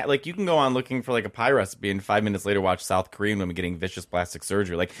 things like you can go on looking for like a pie recipe and 5 minutes later watch South Korean women getting vicious plastic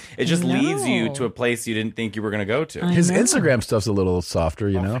surgery. Like it just leads you to a place you didn't think you were going to go to. His Instagram stuff's a little softer,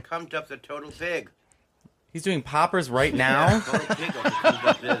 you know? Comes up the total pig. He's doing poppers right now. Total pig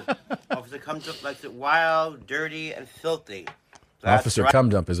officer comes up like it wild, dirty, and filthy. That's Officer right. Cum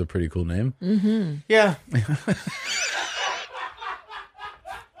Dump is a pretty cool name. Mm-hmm. Yeah.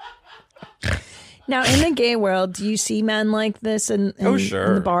 Now, in the gay world, do you see men like this in Oh, sure.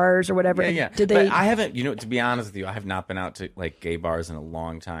 in the bars or whatever? Yeah. Did they? But I haven't, to be honest with you, I have not been out to like gay bars in a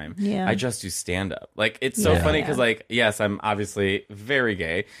long time. Yeah. I just do stand up. Like it's so Yeah. funny because like, yes, I'm obviously very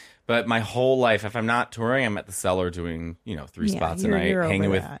gay, but my whole life, if I'm not touring, I'm at the Cellar doing, 3 Yeah, spots a you're- night, you're over hanging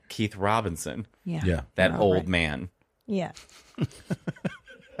with that. Keith Robinson. Yeah. Yeah. That You're old over it. man. Yeah.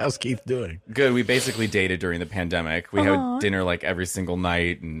 How's Keith doing? Good. We basically dated during the pandemic. We Aw. had dinner like every single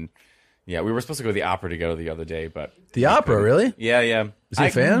night, and yeah, we were supposed to go to the opera together the other day, but The opera, really? yeah. Is he a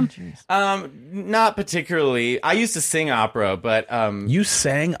fan? Not particularly. I used to sing opera, but You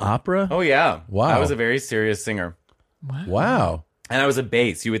sang opera? oh yeah, Wow. I was a very serious singer, Wow. and I was a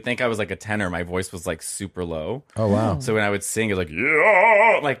bass. You would think I was like a tenor. My voice was like super low. Oh, wow. So when I would sing, it was like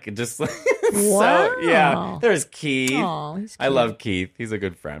yeah, like just like so yeah. Wow. There's Keith. Aw, he's I love Keith. He's a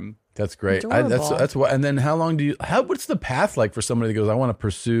good friend. That's great. Adorable. That's what. And then how long do you? What's the path like for somebody that goes, I want to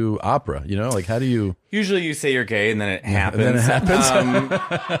pursue opera? Like how do you? Usually you say you're gay and then it happens. And then it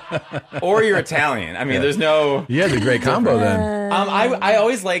happens. Or you're Italian. I mean, there's no... Yeah, the great combo then. I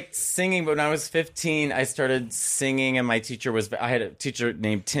always liked singing, but when I was 15, I started singing, and my teacher was... I had a teacher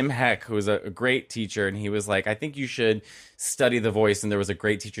named Tim Heck, who was a great teacher, and he was like, I think you should study the voice, and there was a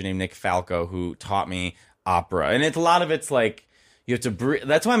great teacher named Nick Falco who taught me opera. And a lot of it's like... You have to breathe.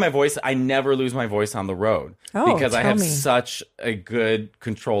 That's why my voice, I never lose my voice on the road. Oh, because I tell have me. such a good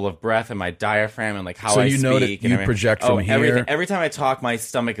control of breath and my diaphragm and like how So I you know that speak. you and everything. project from here? Everything. Every time I talk, my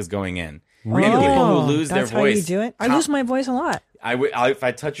stomach is going in. Really? And people who lose their that's voice. how you do it? I lose my voice a lot. If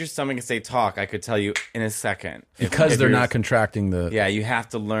I touch your stomach and say talk, I could tell you in a second. Because they're you're- not contracting the. Yeah, you have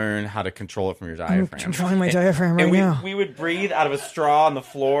to learn how to control it from your I'm diaphragm. controlling my diaphragm right And now. we would breathe out of a straw on the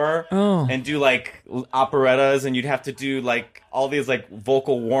floor Oh. and do like operettas, and you'd have to do like all these like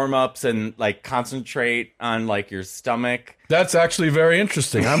vocal warm-ups and like concentrate on like your stomach. That's actually very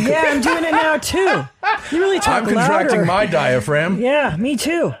interesting. Yeah, I'm doing it now too. You really talk I'm contracting louder. my diaphragm. Yeah, me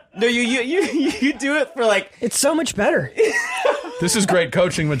too. No, you do it for like... It's so much better. This is great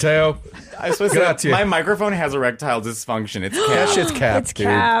coaching, Mateo. I suppose Grazie. my microphone has erectile dysfunction. It's That capped. shit's capped, It's dude.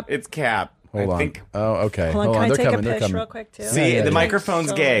 capped. It's capped. Hold I on. think. Oh, okay. Hold on, can I They're take coming. a They're piss coming. real quick too? See, yeah, the yeah. microphone's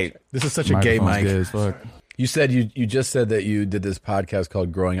So gay. This is such a gay Microphone's mic. gay as fuck. You said you just said that you did this podcast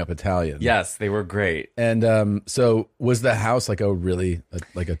called Growing Up Italian. Yes, they were great. And so was the house like a really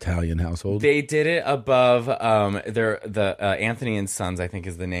like Italian household? They did it above the Anthony and Sons, I think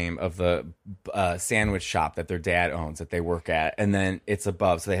is the name of the sandwich shop that their dad owns that they work at, and then it's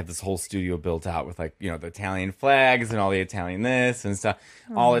above, so they have this whole studio built out with like the Italian flags and all the Italian this and stuff.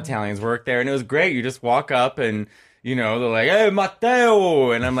 All Italians work there, and it was great. You just walk up and they're like, "Hey,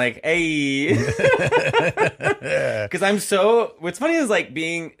 Matteo," and I'm like, "Hey," because I'm so. What's funny is like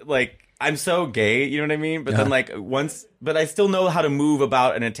being like. I'm so gay, you know what I mean? But then but I still know how to move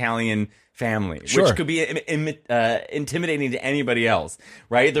about an Italian family, Sure. which could be intimidating to anybody else,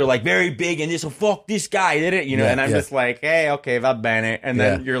 right? They're like very big and just fuck this guy, did it? Yeah, And I'm yeah. just like, hey, okay, va bene, and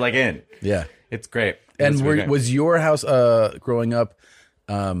then Yeah. you're like in. Yeah. It's great. And It's really great. was your house growing up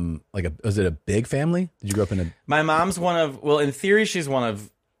was it a big family? Did you grow up in a? My mom's in theory, she's one of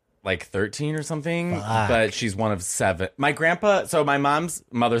like 13 or something, but she's one of 7. My mom's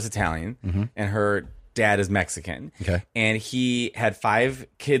mother's Italian and her dad is Mexican. Okay. And he had 5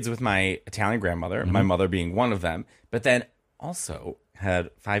 kids with my Italian grandmother, my mother being one of them, but then also had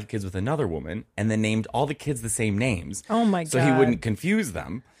 5 kids with another woman and then named all the kids the same names. Oh my So he God. wouldn't confuse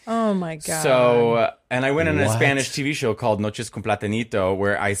them. Oh my god. So And I went on a Spanish TV show called Noches con Platanito,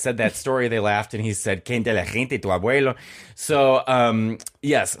 where I said that story. They laughed, and he said, "Que inteligente tu abuelo." So,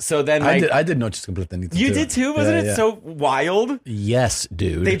 yes. So then I did Noches con Platanito. You too. did too? Wasn't it so wild? Yes,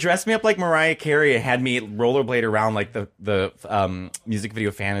 dude. They dressed me up like Mariah Carey and had me rollerblade around like the music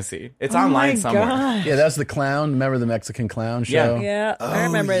video Fantasy. It's online somewhere. God. Yeah, that was the clown. Remember the Mexican clown show? Yeah, I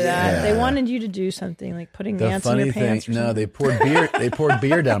remember that. They wanted you to do something like putting ants in your pants. No, they poured beer. They poured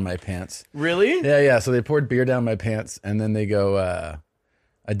beer down my pants. Really? Yeah. So they poured beer down my pants, and then they go.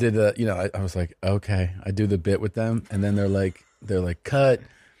 I did I was like, okay, I do the bit with them, and then they're like, cut,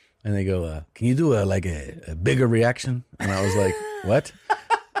 and they go, can you do a bigger reaction? And I was like, what?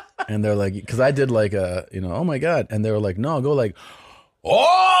 And they're like, because I did like oh my God, and they were like, no, go like,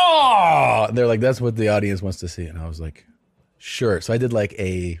 oh, they're like, that's what the audience wants to see, and I was like, sure. So I did like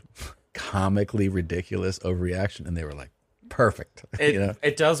a comically ridiculous overreaction, and they were like, perfect.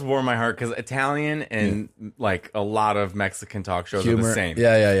 It does warm my heart because Italian and like a lot of Mexican talk shows are the same.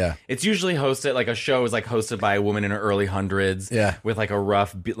 Yeah. It's usually hosted, like a show is like hosted by a woman in her early hundreds. Yeah. With like a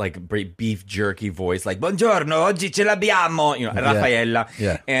rough, like beef jerky voice, like "Buongiorno, oggi ce l'abbiamo," Raffaella.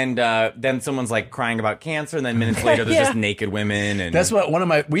 Yeah. And then someone's like crying about cancer, and then minutes later there's just naked women. And that's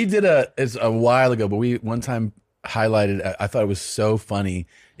what we did it's a while ago, but we one time highlighted. I thought it was so funny.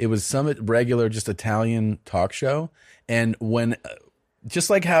 It was some regular, just Italian talk show. And when, just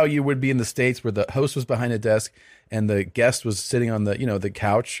like how you would be in the States where the host was behind a desk and the guest was sitting on the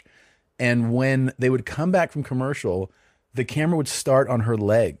couch, and when they would come back from commercial, the camera would start on her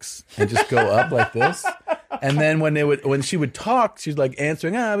legs and just go up like this. And then when she would talk, she's like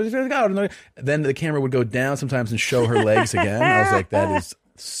answering, then the camera would go down sometimes and show her legs again. I was like, that is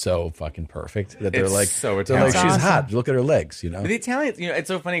so fucking perfect that they're like, so they're Italian. like, she's hot. Look at her legs, But the Italians, it's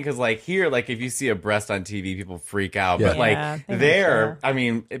so funny because like here, like if you see a breast on TV, people freak out. Yeah. But like there, I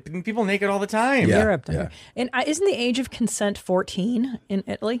mean, people naked all the time. Europe, and isn't the age of consent 14 in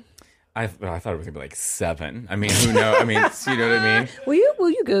Italy? I thought it was gonna be like 7. I mean, who knows? I mean, you know what I mean?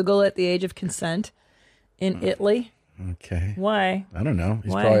 Will you Google it? The age of consent in Italy. Okay. Why? I don't know.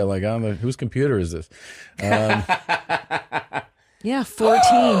 He's probably like, whose computer is this? Yeah,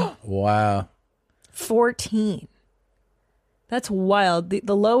 14. Wow. 14. That's wild.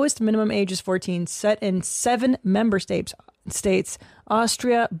 The lowest minimum age is 14, set in 7 member states: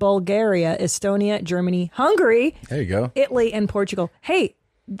 Austria, Bulgaria, Estonia, Germany, Hungary. There you go. Italy, and Portugal. Hey,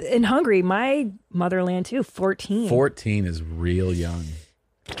 in Hungary, my motherland too, 14. 14 is real young.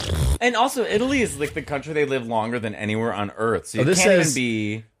 And also, Italy is like the country they live longer than anywhere on Earth. So this can't even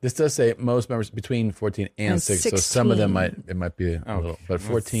be. This does say most members between 14 and 6. So some of them might be a little, but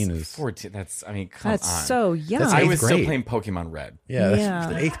 14 is 14. That's come on. That's so young. That's I was grade. still playing Pokemon Red. Yeah,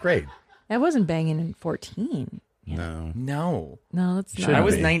 that's 8th grade. I wasn't banging in 14. No, that's not. I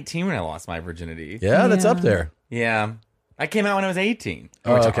was 19 when I lost my virginity. Yeah, that's up there. Yeah, I came out when I was 18. I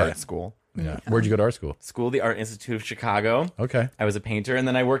Oh, went to okay. art school. Yeah. Where'd you go to art school? The Art Institute of Chicago. Okay. I was a painter, and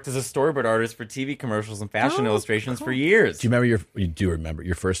then I worked as a storyboard artist for TV commercials and fashion illustrations for years. Do you remember you do remember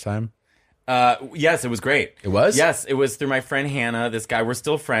your first time? Yes, it was great. It was? Yes, it was through my friend Hannah. This guy, we're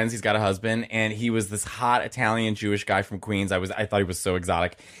still friends. He's got a husband, and he was this hot Italian Jewish guy from Queens. I thought he was so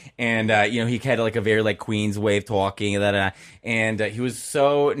exotic, and he had like a very like Queens way of talking, and he was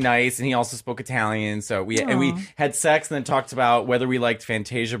so nice, and he also spoke Italian. So we had sex, and then talked about whether we liked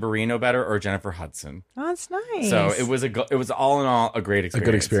Fantasia Barrino better or Jennifer Hudson. Oh, that's nice. So it was all in all a great experience.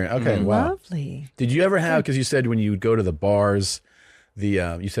 A good experience. Okay, wow. Lovely. Did you ever have? Because you said when you would go to the bars.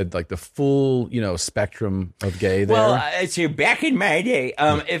 You said like the full, spectrum of gay there. Well, so back in my day,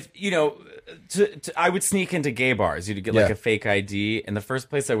 if I would sneak into gay bars. You'd get like a fake ID, and the first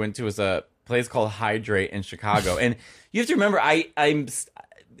place I went to was a place called Hydrate in Chicago. And you have to remember,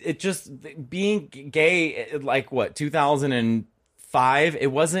 being gay, like 2005,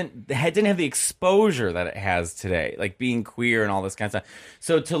 it didn't have the exposure that it has today, like being queer and all this kind of stuff.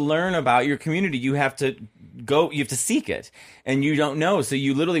 So to learn about your community, you have to seek it, and you don't know. So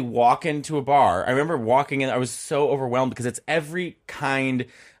you literally walk into a bar. I remember walking in, I was so overwhelmed because it's every kind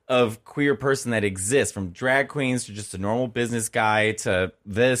of queer person that exists, from drag queens to just a normal business guy to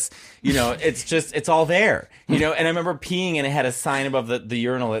this, it's all there, and I remember peeing, and it had a sign above the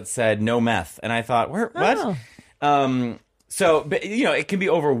urinal that said no meth. And I thought, what? So, but, it can be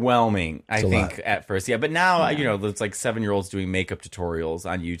overwhelming, I think, at first. Yeah, but now, it's like 7-year-olds doing makeup tutorials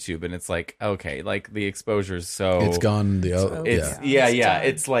on YouTube, and it's like, okay, like the exposure is so... It's gone.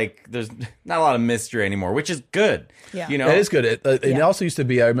 It's like there's not a lot of mystery anymore, which is good. Yeah. It is good. It also used to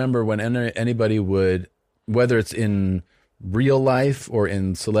be, I remember when anybody would, whether it's in real life or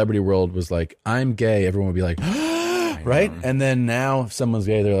in celebrity world, was like, I'm gay, everyone would be like... right? And then now if someone's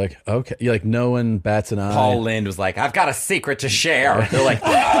gay, they're like, okay. You're like, no one bats an eye. Paul Lynde was like, I've got a secret to share. They're like,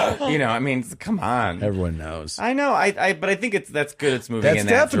 you know, I mean, come on. Everyone knows. I know. But I think that's good. It's moving That's in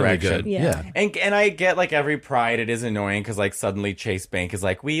that definitely direction. good. Yeah. And I get like every pride, it is annoying because like suddenly Chase Bank is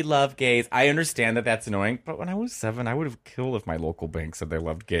like, we love gays. I understand that that's annoying. But when I was 7, I would have killed if my local bank said they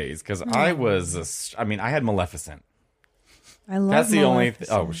loved gays because I had Maleficent. I love That's the only.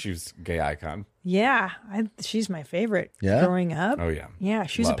 Maleficent. She was gay icon. Yeah, she's my favorite. Yeah? Growing up. Oh, yeah. Yeah,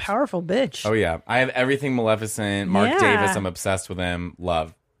 she's Loves. a powerful bitch. Oh yeah, I have everything Maleficent. Mark Yeah. Davis, I'm obsessed with him.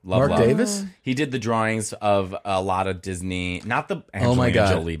 Love. Mark Davis? He did the drawings of a lot of Disney. Not the Angelina Oh my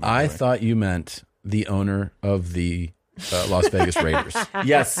God. Jolie, by the I way. thought you meant the owner of the Las Vegas Raiders.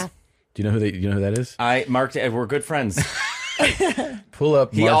 Yes. Do you know who that is? We're good friends. Pull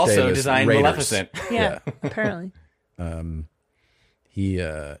up. He Mark also Davis, designed Raiders. Maleficent. Yeah, apparently. He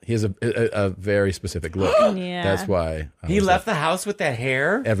has a very specific look. Yeah. That's why He left the house with that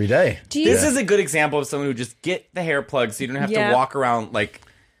hair every day. This is a good example of someone who just get the hair plugged so you don't have to walk around like.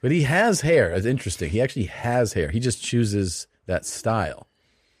 But he has hair. It's interesting. He actually has hair. He just chooses that style.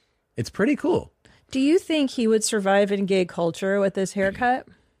 It's pretty cool. Do you think he would survive in gay culture with this haircut?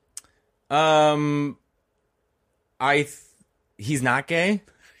 He's not gay.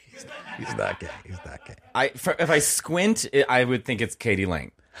 He's not gay. He's not gay. If I squint, I would think it's Katie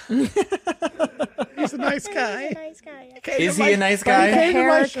Lang. He's a nice guy. Is he a nice guy?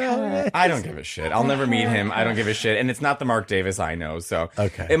 Haircut. I don't give a shit. I'll never meet him. I don't give a shit. And it's not the Mark Davis I know. So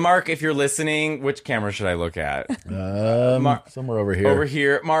okay. And Mark, if you're listening, which camera should I look at? Somewhere over here. Over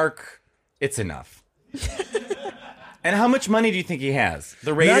here, Mark. It's enough. And how much money do you think he has?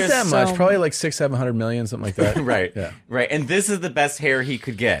 The Raiders, not that much. Probably like 600-700 million, something like that. Right. Yeah. Right. And this is the best hair he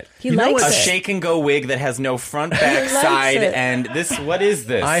could get. He likes a it. shake and go wig that has no front, back, side, it. and this. What is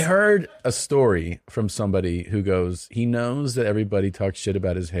this? I heard a story from somebody who goes, he knows that everybody talks shit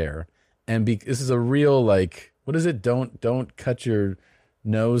about his hair, and this is a real like, what is it? Don't cut your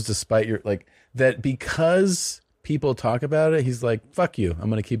nose despite your like that because people talk about it. He's like, fuck you.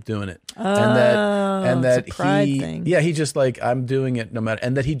 I'm gonna keep doing it, and that it's a pride thing. Yeah, he just like I'm doing it no matter,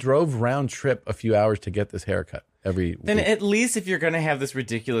 and that he drove round trip a few hours to get this haircut every. Then week. at least if you're gonna have this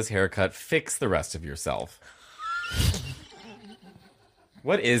ridiculous haircut, fix the rest of yourself.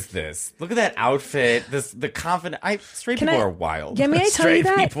 What is this? Look at that outfit. The confident. Straight people are wild. Yeah, may I tell you Straight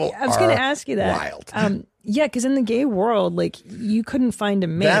that? people I was going are to ask you that. wild. Yeah, because in the gay world, like you couldn't find a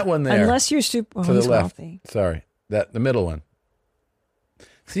mate That one there, unless you're super. to the he's left. wealthy. Sorry, the middle one.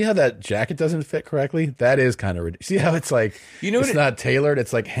 See how that jacket doesn't fit correctly? That is kind of ridiculous. See how it's like, it's not tailored.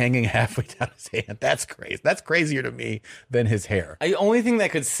 It's like hanging halfway down his hand. That's crazy. That's crazier to me than his hair. The only thing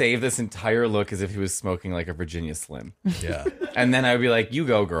that could save this entire look is if he was smoking like a Virginia Slim. Yeah. And then I would be like, you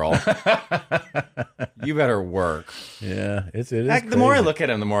go, girl. You better work. Yeah, it is. Heck, the more I look at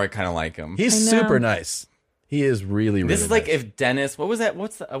him, the more I kind of like him. He's super nice. He is really, really This is like nice. if Dennis, what was that?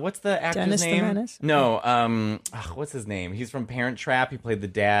 What's the actor's Dennis the name? Menace? No, what's his name? He's from Parent Trap. He played the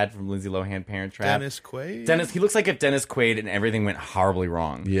dad from Lindsay Lohan Parent Trap. Dennis Quaid? He looks like if Dennis Quaid and everything went horribly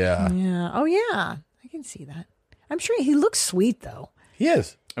wrong. Yeah. Yeah. Oh yeah, I can see that. I'm sure he looks sweet though. He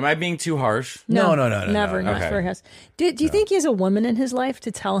is. Am I being too harsh? No. Never. Not for his. Do you think he has a woman in his life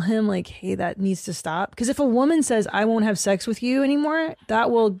to tell him like, hey, that needs to stop? Because if a woman says, I won't have sex with you anymore, that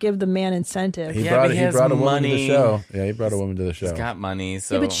will give the man incentive. He but he has brought a woman to the money. show. Yeah, he brought a woman to the show. He's got money,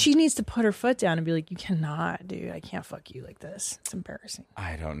 so Yeah, but she needs to put her foot down and be like, you cannot, dude. I can't fuck you like this. It's embarrassing.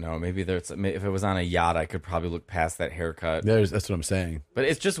 I don't know. Maybe if it was on a yacht, I could probably look past that haircut. That's what I'm saying. But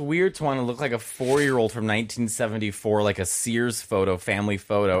it's just weird to want to look like a 4-year-old from 1974, like a Sears photo, family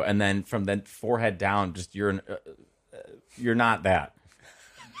photo, and then from the forehead down, just you're not that.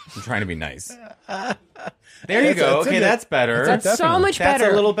 I'm trying to be nice. There you go. Okay, that's better. That's so much better.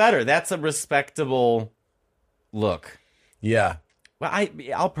 That's a little better. That's a respectable look. Yeah. Well,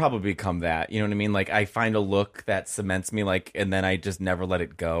 I'll probably become that. You know what I mean? Like I find a look that cements me, like, and then I just never let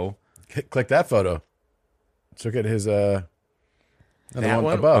it go. Click that photo. Let's look at his that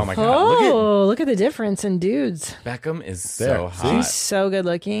one above. Oh my god! Look at the difference in dudes. Beckham is There. so See? hot. He's so good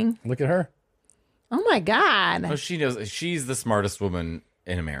looking. Look at her. Oh my god. Oh, she knows. She's the smartest woman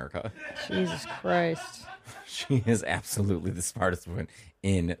in America. Jesus Christ. She is absolutely the smartest woman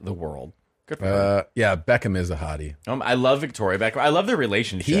in the world. Good for her. Yeah, Beckham is a hottie. I love Victoria Beckham. I love their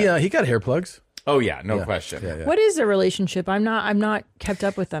relationship. He got hair plugs. Oh yeah, no question. Yeah. What is their relationship? I'm not kept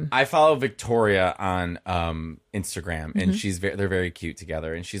up with them. I follow Victoria on Instagram, and Mm-hmm. they're very cute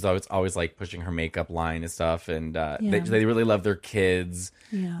together, and she's always like pushing her makeup line and stuff, and they really love their kids.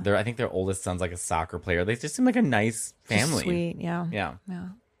 Yeah. I think their oldest son's like a soccer player. They just seem like a nice family. Sweet, yeah. Yeah.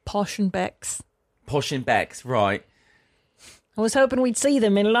 Posh and Becks. Pushing backs, right? I was hoping we'd see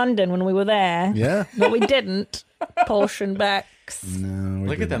them in London when we were there. Yeah. But we didn't. Portion backs. No.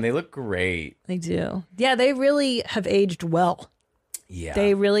 Look at them. They look great. They do. Yeah, they really have aged well. Yeah.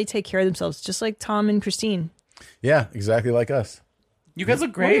 They really take care of themselves, just like Tom and Christine. Yeah, exactly like us. You guys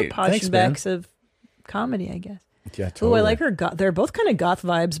look great. Portion backs of comedy, I guess. Yeah, totally. Oh, I like her. They're both kind of goth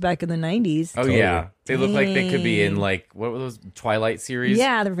vibes back in the 90s. Oh, yeah. They look like they could be in, like, what were those Twilight series?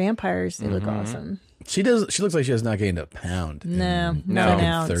 Yeah, they're vampires. They look awesome. She looks like she has not gained a pound. No, in not an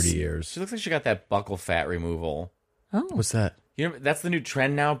ounce. 30 years. She looks like she got that buckle fat removal. Oh. What's that? You know, that's the new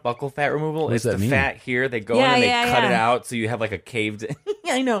trend now, buckle fat removal. What It's does that the mean? fat here. They go in and they cut it out, so you have like a caved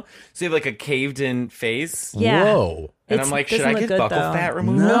yeah, I know. So you have like a caved in face. Yeah. Whoa. And I'm like, should I get good, buckle though. fat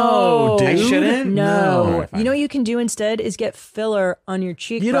removal? No, dude. I shouldn't? No. All right, fine. You know what you can do instead is get filler on your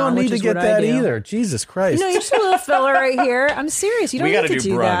cheekbone. You don't need which to is get what I that do. either. Jesus Christ. No, you just a little filler right here. I'm serious. You don't We need gotta to do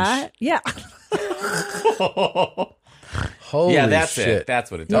do brunch. that. Yeah. Holy yeah, that's shit. it.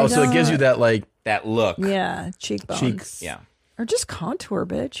 That's what it does. Oh, so it gives you that, like... That look. Yeah, cheekbones. Yeah. Or just contour,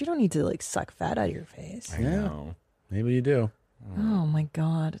 bitch. You don't need to like suck fat out of your face. I know. Maybe you do. Oh my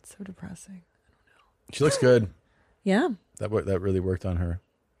God, it's so depressing. She looks good. Yeah. That really worked on her.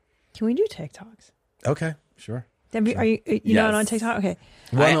 Can we do TikToks? Okay, sure. Are you not on TikTok? Okay.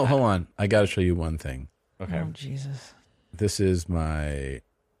 Well, no, hold on. I got to show you one thing. Okay. Oh Jesus. This is one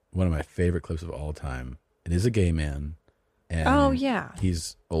of my favorite clips of all time. It is a gay man. And Oh, yeah.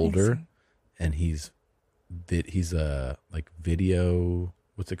 He's older, and he's a like video.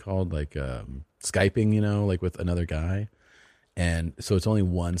 What's it called? Like Skyping, like with another guy. And so it's only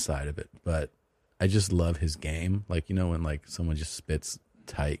one side of it, but I just love his game. Like, when like someone just spits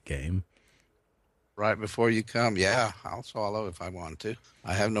tight game. Right before you come, yeah, I'll swallow if I want to.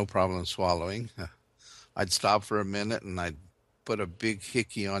 I have no problem swallowing. I'd stop for a minute and I'd put a big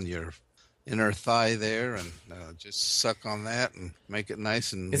hickey on your inner thigh there and just suck on that and make it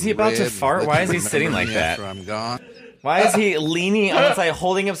nice and Is he about to red fart? and Why let is you he sitting remember like me that? after I'm gone. Why is he leaning on the side,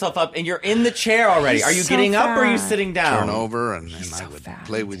 holding himself up, and you're in the chair already? He's are you so getting up or are you fat. sitting down? Turn over and I so would fat.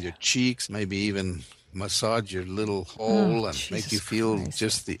 play with your cheeks, maybe even massage your little hole and make you Jesus feel Christ.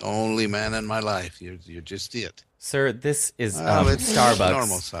 just the only man in my life. You're just it. Sir, this is It's Starbucks.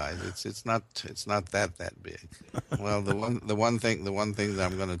 normal size. It's not that big. Well, the one thing that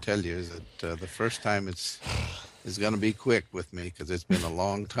I'm going to tell you is that the first time it's going to be quick with me because it's been a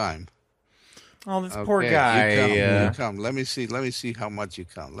long time. Oh, this poor guy. You come. Let me see how much you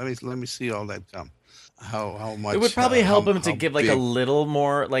come. Let me see all that come. How much? It would probably help him to how give like a big. little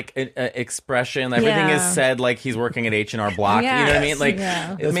more like expression. Everything is Yeah. said like he's working at H&R Block. You know what I mean? Yes, Like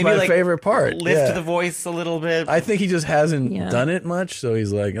yeah. That's maybe my like favorite part. lift Yeah. the voice a little bit. I think he just hasn't Yeah. done it much, so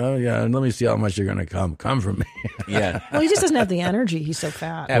he's like, oh yeah, let me see how much you're gonna come from me. Yeah. Well, he just doesn't have the energy. He's so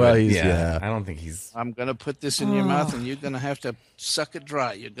fat. Yeah, Well, but he's- yeah, yeah. I don't think he's. I'm gonna put this in your mouth, and you're gonna have to suck it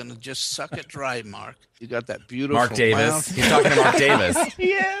dry. You're gonna just suck it dry, Mark. You got that beautiful Mark Davis. mouth. He's talking to Mark Davis.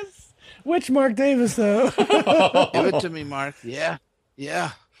 Yes. Which Mark Davis though? Give it to me, Mark. Yeah.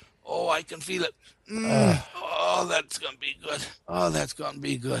 Oh, I can feel it. Oh, that's gonna be good. Oh, that's gonna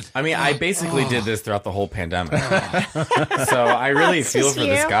be good. I mean, I basically did this throughout the whole pandemic. So I really feel for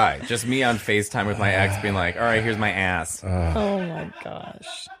this guy. Just me on FaceTime with my ex being like, all right, here's my ass. Oh my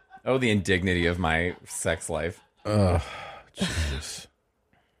gosh. Oh, the indignity of my sex life. Oh, Jesus.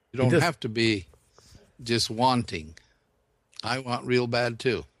 You don't just- have to be just wanting. I want real bad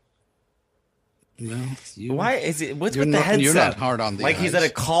too. Well, Why is it? What's you're with the not, headset? You're not hard on the like he's eyes. at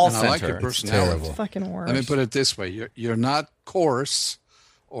a call And center. I like your It's personality. terrible. It's fucking worse. Let me put it this way: you're not coarse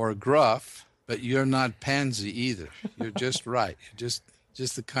or gruff, but you're not pansy either. You're just right. You're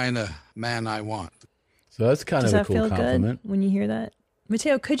just the kind of man I want. So that's kind Does of a that cool feel compliment. good when you hear that?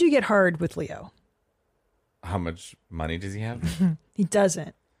 Matteo, could you get hard with Leo? How much money does he have? He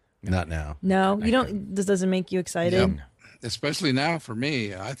doesn't. Not now. No, you don't. This doesn't make you excited. Yep. Especially now for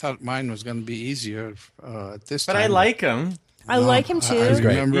me. I thought mine was going to be easier at this But time. I like him. I like him too. I He's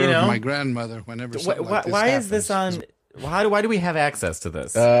great. remember You know? my grandmother whenever something like this Why happens. is this on? Why do we have access to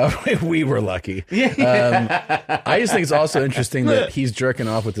this? We were lucky. I just think it's also interesting that he's jerking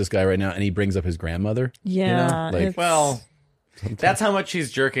off with this guy right now, and he brings up his grandmother. Yeah, Like, Well, that's how much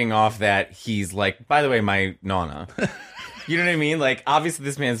he's jerking off that he's like, by the way, my nonna. You know what I mean? Like, obviously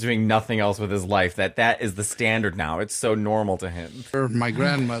this man's doing nothing else with his life. That is the standard now. It's so normal to him. For my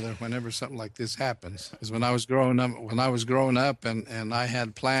grandmother, whenever something like this happens, is when I was growing up, and I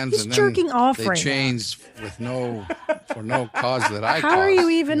had plans, He's and then jerking off they right now. changed for no cause that I How caused. are you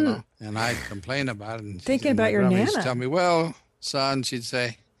even And I'd complain about it. And thinking and about my your grandma used to Nana? Tell me, well, son, she'd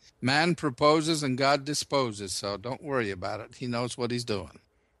say, man proposes and God disposes, so don't worry about it. He knows what he's doing.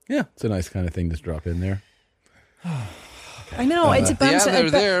 yeah, it's a nice kind of thing to drop in there. I know it's bums. they're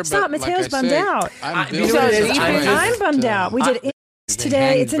there, stop, but Mateo's like I bummed say, out. I'm bummed out. We did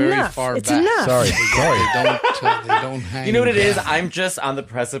today. It's enough. It's enough. Sorry. They don't hang. You know what it is? down. I'm just on the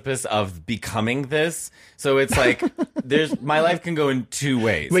precipice of becoming this. So it's like my life can go in two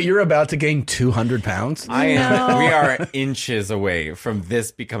ways. Wait, you're about to gain 200 pounds? I am. We are inches away from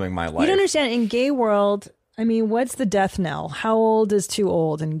this becoming my life. You don't understand. In gay world, I mean, what's the death knell? How old is too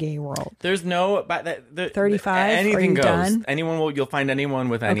old in gay world? There's no 35. Anything goes. Done? You'll find anyone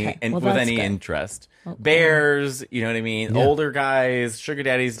with any with that's any good. interest. Okay. Bears, you know what I mean? Yeah. Older guys, sugar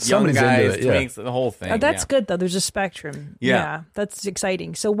daddies, Somebody's young guys, into it, yeah. twinks, the whole thing. Oh, that's good though. There's a spectrum. Yeah. That's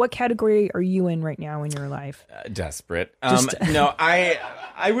exciting. So, what category are you in right now in your life? Desperate. Just- No, I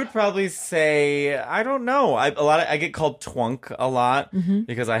would probably say I don't know. I get called twunk a lot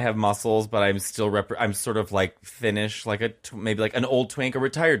because I have muscles, but I'm still I'm sort of like thinnish, like maybe like an old twink, a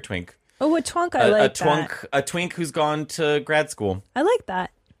retired twink. Oh, a twunk. I like a twink who's gone to grad school. I like that.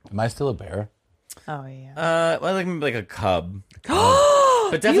 Am I still a bear? Oh yeah. Well, like maybe like a cub.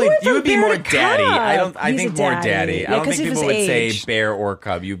 But definitely, you would be more daddy. I think more daddy. I don't think people would say bear or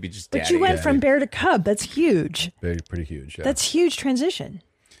cub. You'd be just daddy. But you went from bear to cub. That's huge. Pretty huge. Yeah. That's huge transition.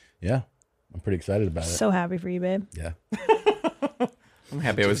 Yeah. I'm pretty excited about it. So happy for you, babe. Yeah. I'm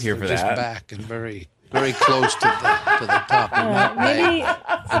happy I was here for just that. back and very close to the top of my maybe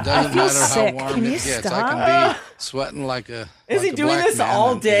it doesn't feel matter sick. how warm Can it you gets. stop? I can be sweating like a. Is like he a doing black this man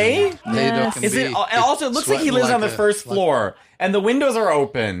all and day? Lado can Is it? be And also, it looks like he sweating lives on the like first floor, and the windows are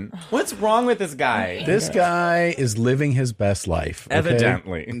open. What's wrong with this guy? This guy is living his best life. Okay?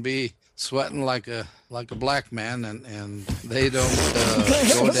 Evidently. can be sweating like a black man, and they don't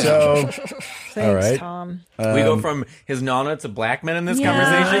go down. So, Thanks, all right. Tom. We go from his nana to black men in this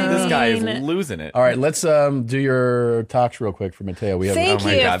conversation. This guy is losing it. All right, let's do your talks real quick for Matteo. We have Thank Oh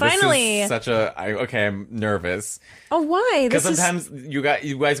my you. god, Finally. this is such a. I'm nervous Oh, why? because This is sometimes you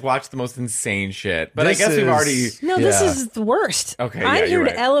guys watch the most insane shit, but I This guess we've is- already. no. This is the worst. Okay, I'm yeah, here you're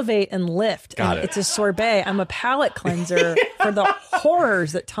to right. elevate and lift. Got and it. It's a sorbet. I'm a palate cleanser for the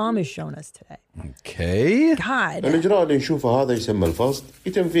horrors that Tom has shown us today. Okay. God. الإجراء اللي نشوفه هذا يسمى الفصل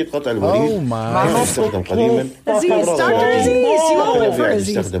يتم فيه قطع الوريد Oh my. يستخدم قديما Aziz, Dr. Aziz, you open it for لا Aziz.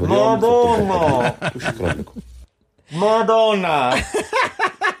 يستخدم اليوم Madonna. وشكرا لكم Madonna!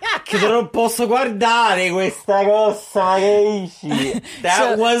 Che non posso guardare questa cosa che dici.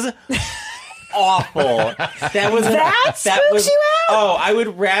 That was awful. That was That spooks you out? Oh, I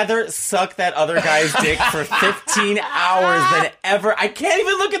would rather suck that other guy's dick for 15 hours than ever. I can't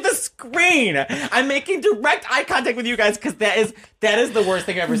even look at the screen. I'm making direct eye contact with you guys because that is the worst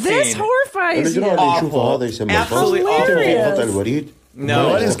thing I've ever This seen. horrifies you. الإجراء اللي نشوفه هذا يسمى الفصل Absolutely يتم فيه awful. قطع الوريد No.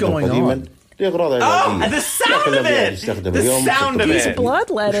 What is going قديما on? لأغراض Oh, علاجية and the sound of لكن it! يستخدم The اليوم sound of He's it!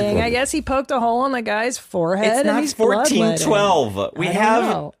 bloodletting. I guess he poked a hole in the guy's forehead It's and not he's bloodletting. 1412. We I don't have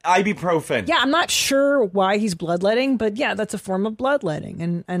know. ibuprofen. Yeah, I'm not sure why he's bloodletting, but yeah, that's a form of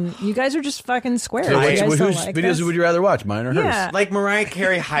bloodletting. And you guys are just fucking square. So You which, guys don't whose like videos this? would you rather watch, mine or hers? Yeah. Like Mariah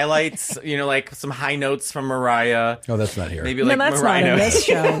Carey highlights, like some high notes from Mariah. Oh, that's not here. Maybe No, like that's Mariah not in notes. this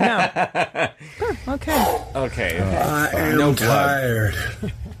show. No. Okay. Okay. I am No blood. tired.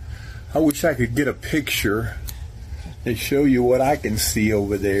 I wish I could get a picture to show you what I can see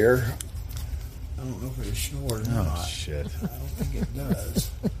over there. I don't know if it'll show or not. Oh, shit. I don't think it does.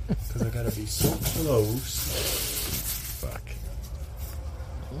 Because I got to be so close Fuck.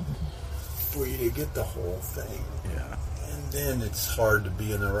 for you to get the whole thing. Yeah. And then it's hard to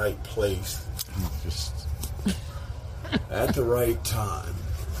be in the right place Just. at the right time.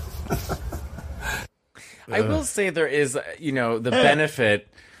 I will say there is, the benefit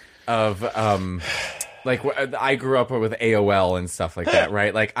of, I grew up with AOL and stuff like that,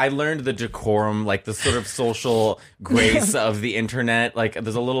 right? Like, I learned the decorum, like the sort of social grace of the internet. Like,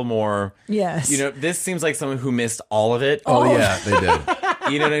 there's a little more. Yes. This seems like someone who missed all of it. Oh, yeah, they did.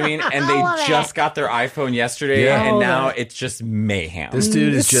 You know what I mean? And they just got their iPhone yesterday, Yeah. and now it's just mayhem. This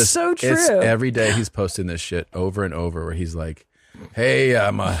dude is It's just so true. It's every day he's posting this shit over and over where he's like, "Hey,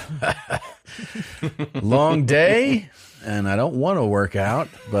 I'm a long day and I don't want to work out,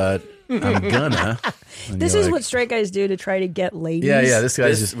 but I'm gonna." And This you're is like, what straight guys do to try to get ladies. Yeah, this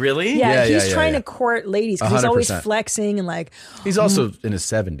guy's just really? Yeah, he's yeah, trying yeah. to court ladies because he's always 100%. flexing and like. He's also in his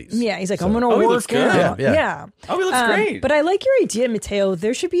 70s. Yeah, he's like, I'm going to he work looks good. out. Yeah. Oh, he looks great. But I like your idea, Matteo.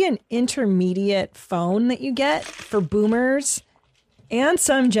 There should be an intermediate phone that you get for boomers and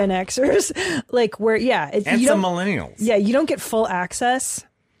some Gen Xers, like where, And you some don't- millennials. Yeah, you don't get full access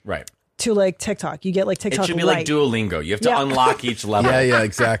Right. to like TikTok. You get like TikTok It should be Lite. like Duolingo. You have to Yeah. unlock each level. Yeah,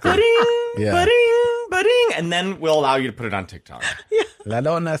 exactly. Yeah. Ba-ding, and then we'll allow you to put it on TikTok. La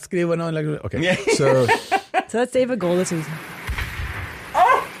donna scrive no. Okay. Yeah. So So that's David Goldison.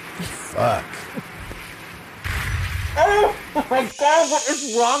 Fuck. Oh my God, what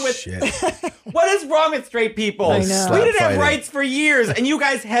is wrong with what is wrong with straight people? I know. We didn't have Fighting. rights for years, and you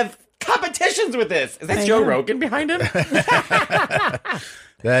guys have competitions with this. Is that Joe Rogan behind him?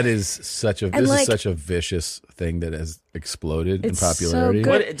 That is such a And, this like, is such a vicious thing that has exploded in It's so popularity.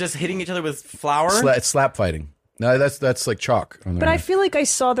 good. What, just hitting each other with flour? It's slap fighting. No, that's like chalk. On But I feel like I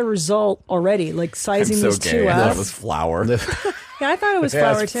saw the result already, like sizing I'm so these gay. two That up. was flour. Yeah, I thought it was Yeah,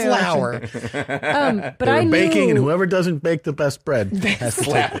 flour it's too. flour. But They were I knew. baking, and whoever doesn't bake the best bread has to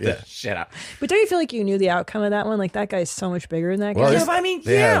Slap take the it. shit out. But don't you feel like you knew the outcome of that one? Like that guy's so much bigger than that guy. Well, Yeah, but I mean,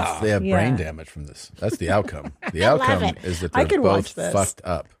 they yeah. have Yeah. brain damage from this. That's the outcome. The I love outcome it. is that I they're could both watch this. fucked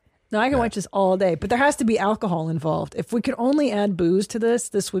up. No, I can watch this all day. But there has to be alcohol involved. If we could only add booze to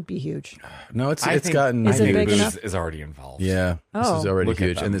this would be huge. No, it's I think- gotten. Is I it think big booze enough? is already involved. Yeah, this is Oh. already Look at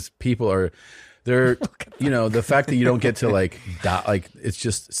huge, them. and this people are. They're, you know, the fact that you don't get to like it's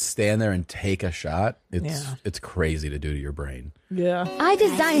just stand there and take a shot. It's crazy to do to your brain. Yeah. I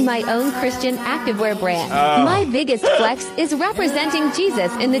designed my own Christian activewear brand. Oh. My biggest flex is representing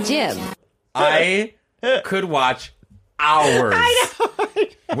Jesus in the gym. I could watch hours.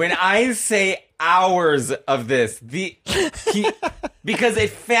 When I say hours of this, because it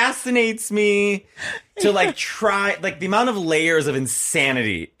fascinates me to like try, like the amount of layers of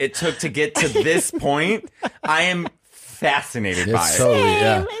insanity it took to get to this point. I am fascinated by It's it. totally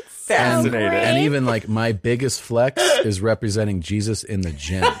yeah. Fascinated. And even like my biggest flex is representing Jesus in the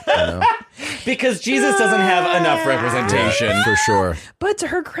gym. You know? Because Jesus doesn't have enough representation. Yeah, for sure. But to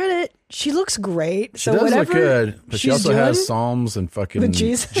her credit, she looks great. She So does whatever look good, but she she's also has doing psalms and fucking. with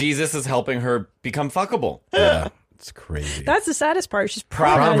Jesus. Jesus is helping her become fuckable. Yeah, it's crazy. That's the saddest part. She's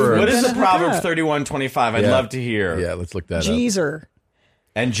Proverbs. What is the gonna hook Proverbs up. 31:25? I'd Yeah. love to hear. Yeah, let's look that up. Jeezer.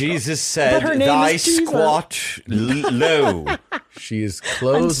 And Jesus But her said, name "Thy is Jesus." squat low." She is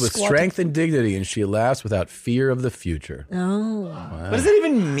clothed with squatting. strength and dignity, and she laughs without fear of the future. Oh. What does that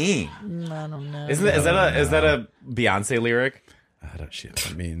even mean? I don't know. Is that a Beyonce lyric?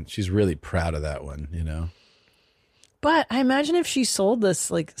 I mean, she's really proud of that one, you know? But I imagine if she sold this,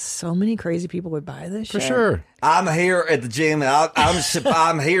 like so many crazy people would buy this. For shit. sure. I'm here at the gym.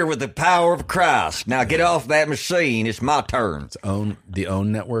 I'm here with the power of Christ. Now get off that machine. It's my turn. It's the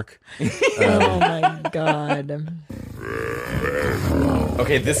OWN network. Oh my god.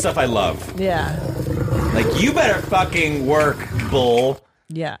 Okay, this stuff I love. Yeah. Like, you better fucking work, bull.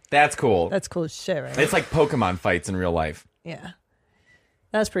 Yeah. That's cool. That's cool as shit, right? It's like Pokemon fights in real life. Yeah.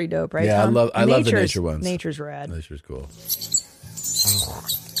 That's pretty dope, right? Yeah, Tom? I love the Nature's- nature ones. Nature's rad. Nature's cool.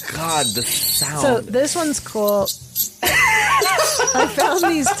 God, the sound. So this one's cool. I found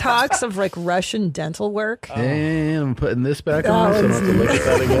these talks of like Russian dental work. And I'm putting this back That on, so I don't was- have to look at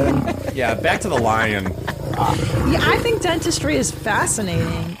that again. Yeah, back to the lion. Yeah, I think dentistry is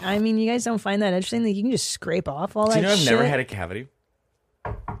fascinating. I mean, you guys don't find that interesting that you can just scrape off all Do that you know I've shit? never had a cavity?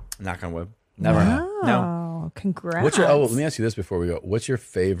 Knock on wood. Never. Wow. No. Congrats. Let me ask you this before we go. What's your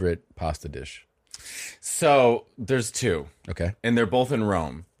favorite pasta dish? So there's two. Okay. And they're both in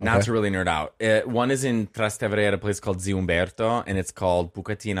Rome. Not Okay. to really nerd out. One is in Trastevere at a place called Zio Umberto, and it's called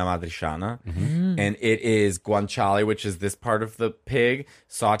bucattina matriciana. And it is guanciale, which is this part of the pig,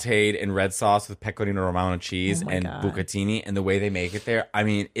 sauteed in red sauce with pecorino romano cheese and bucatini. And the way they make it there, I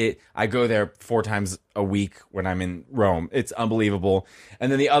mean, I go there 4 times a week when I'm in Rome. It's unbelievable.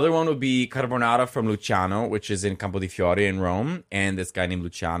 And then the other one would be carbonara from Luciano, which is in Campo di Fiore in Rome. And this guy named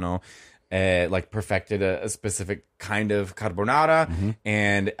Luciano perfected a specific kind of carbonara,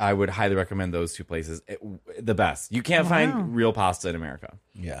 and I would highly recommend those two places. The best. You can't find real pasta in America.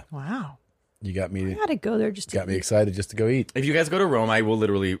 Yeah. Wow. You got me. I gotta go there just to Got me eat. excited just to go eat. If you guys go to Rome, I will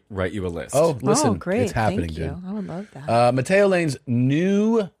literally write you a list. Oh, listen. Oh, great. It's happening, Thank dude. you. I would love that. Matteo Lane's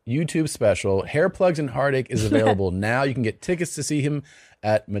new YouTube special, Hair Plugs and Heartache, is available now. You can get tickets to see him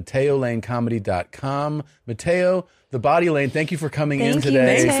at MatteoLaneComedy.com. Matteo, the Body Lane, thank you for coming in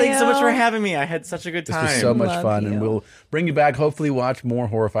today. Thanks so much for having me. I had such a good This time. was so much Love fun, you. and we'll bring you back. Hopefully, watch more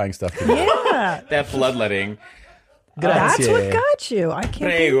horrifying stuff together. Yeah. That bloodletting. That's Grazie. what got you. I can't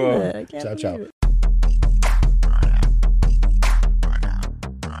Prego. believe it. I can't Ciao, ciao. believe it.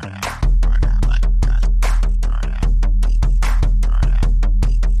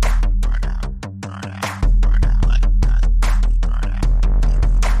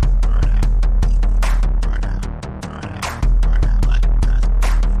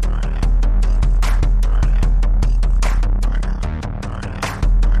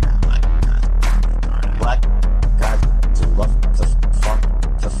 Black guys to love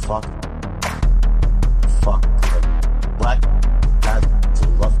to fuck. Black guys to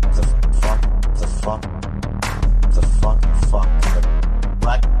love to fuck.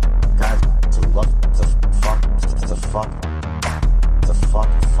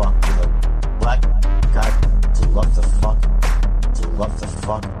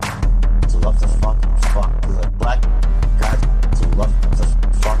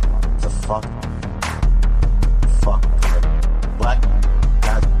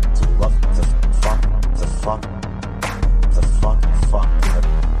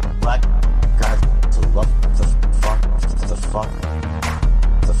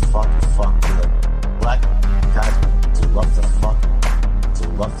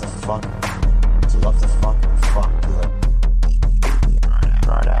 love to fuck. To love to fuck good.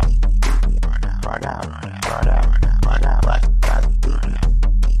 Right out. Right out. Right out. Right out. Black guys.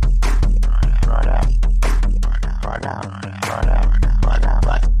 Right out. Right out. Right out. Right out.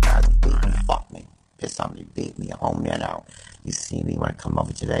 Black guys beat me. Fuck me. Piss on me. Beat me. Home man out. You see me, want to come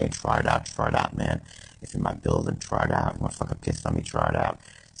over today and try it out, man. If in my building, try it out. You want to fucking piss on me, try it out.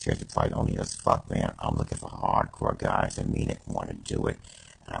 Seriously, probably only as fuck, man. I'm looking for hardcore guys that mean it, want to do it,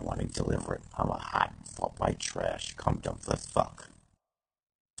 and I want to deliver it. I'm a hot white trash. Come down, let's fuck.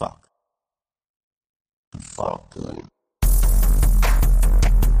 Fuck. Fuck good.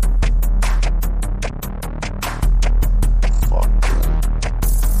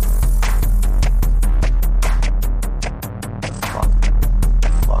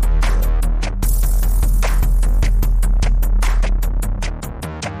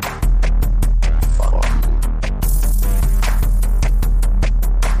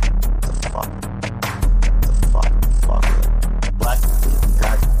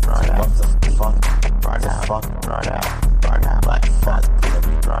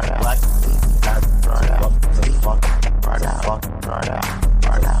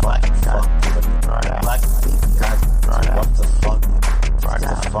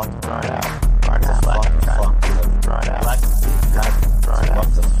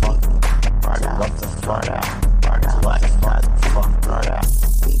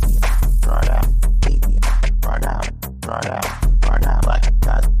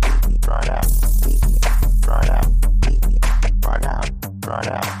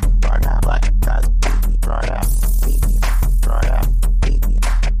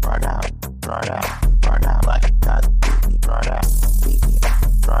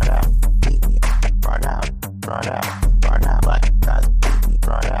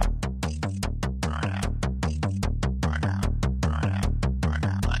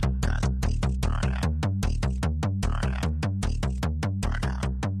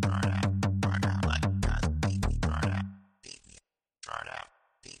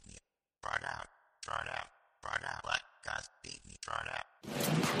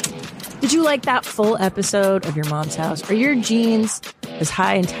 Did you like that full episode of Your Mom's House? Are your jeans as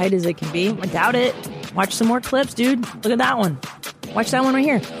high and tight as they can be? I doubt it. Watch some more clips, dude. Look at that one. Watch that one right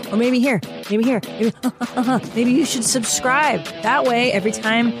here. Or maybe here. Maybe here. Maybe, maybe you should subscribe. That way, every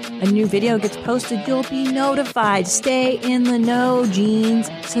time a new video gets posted, you'll be notified. Stay in the know, jeans.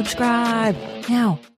 Subscribe now.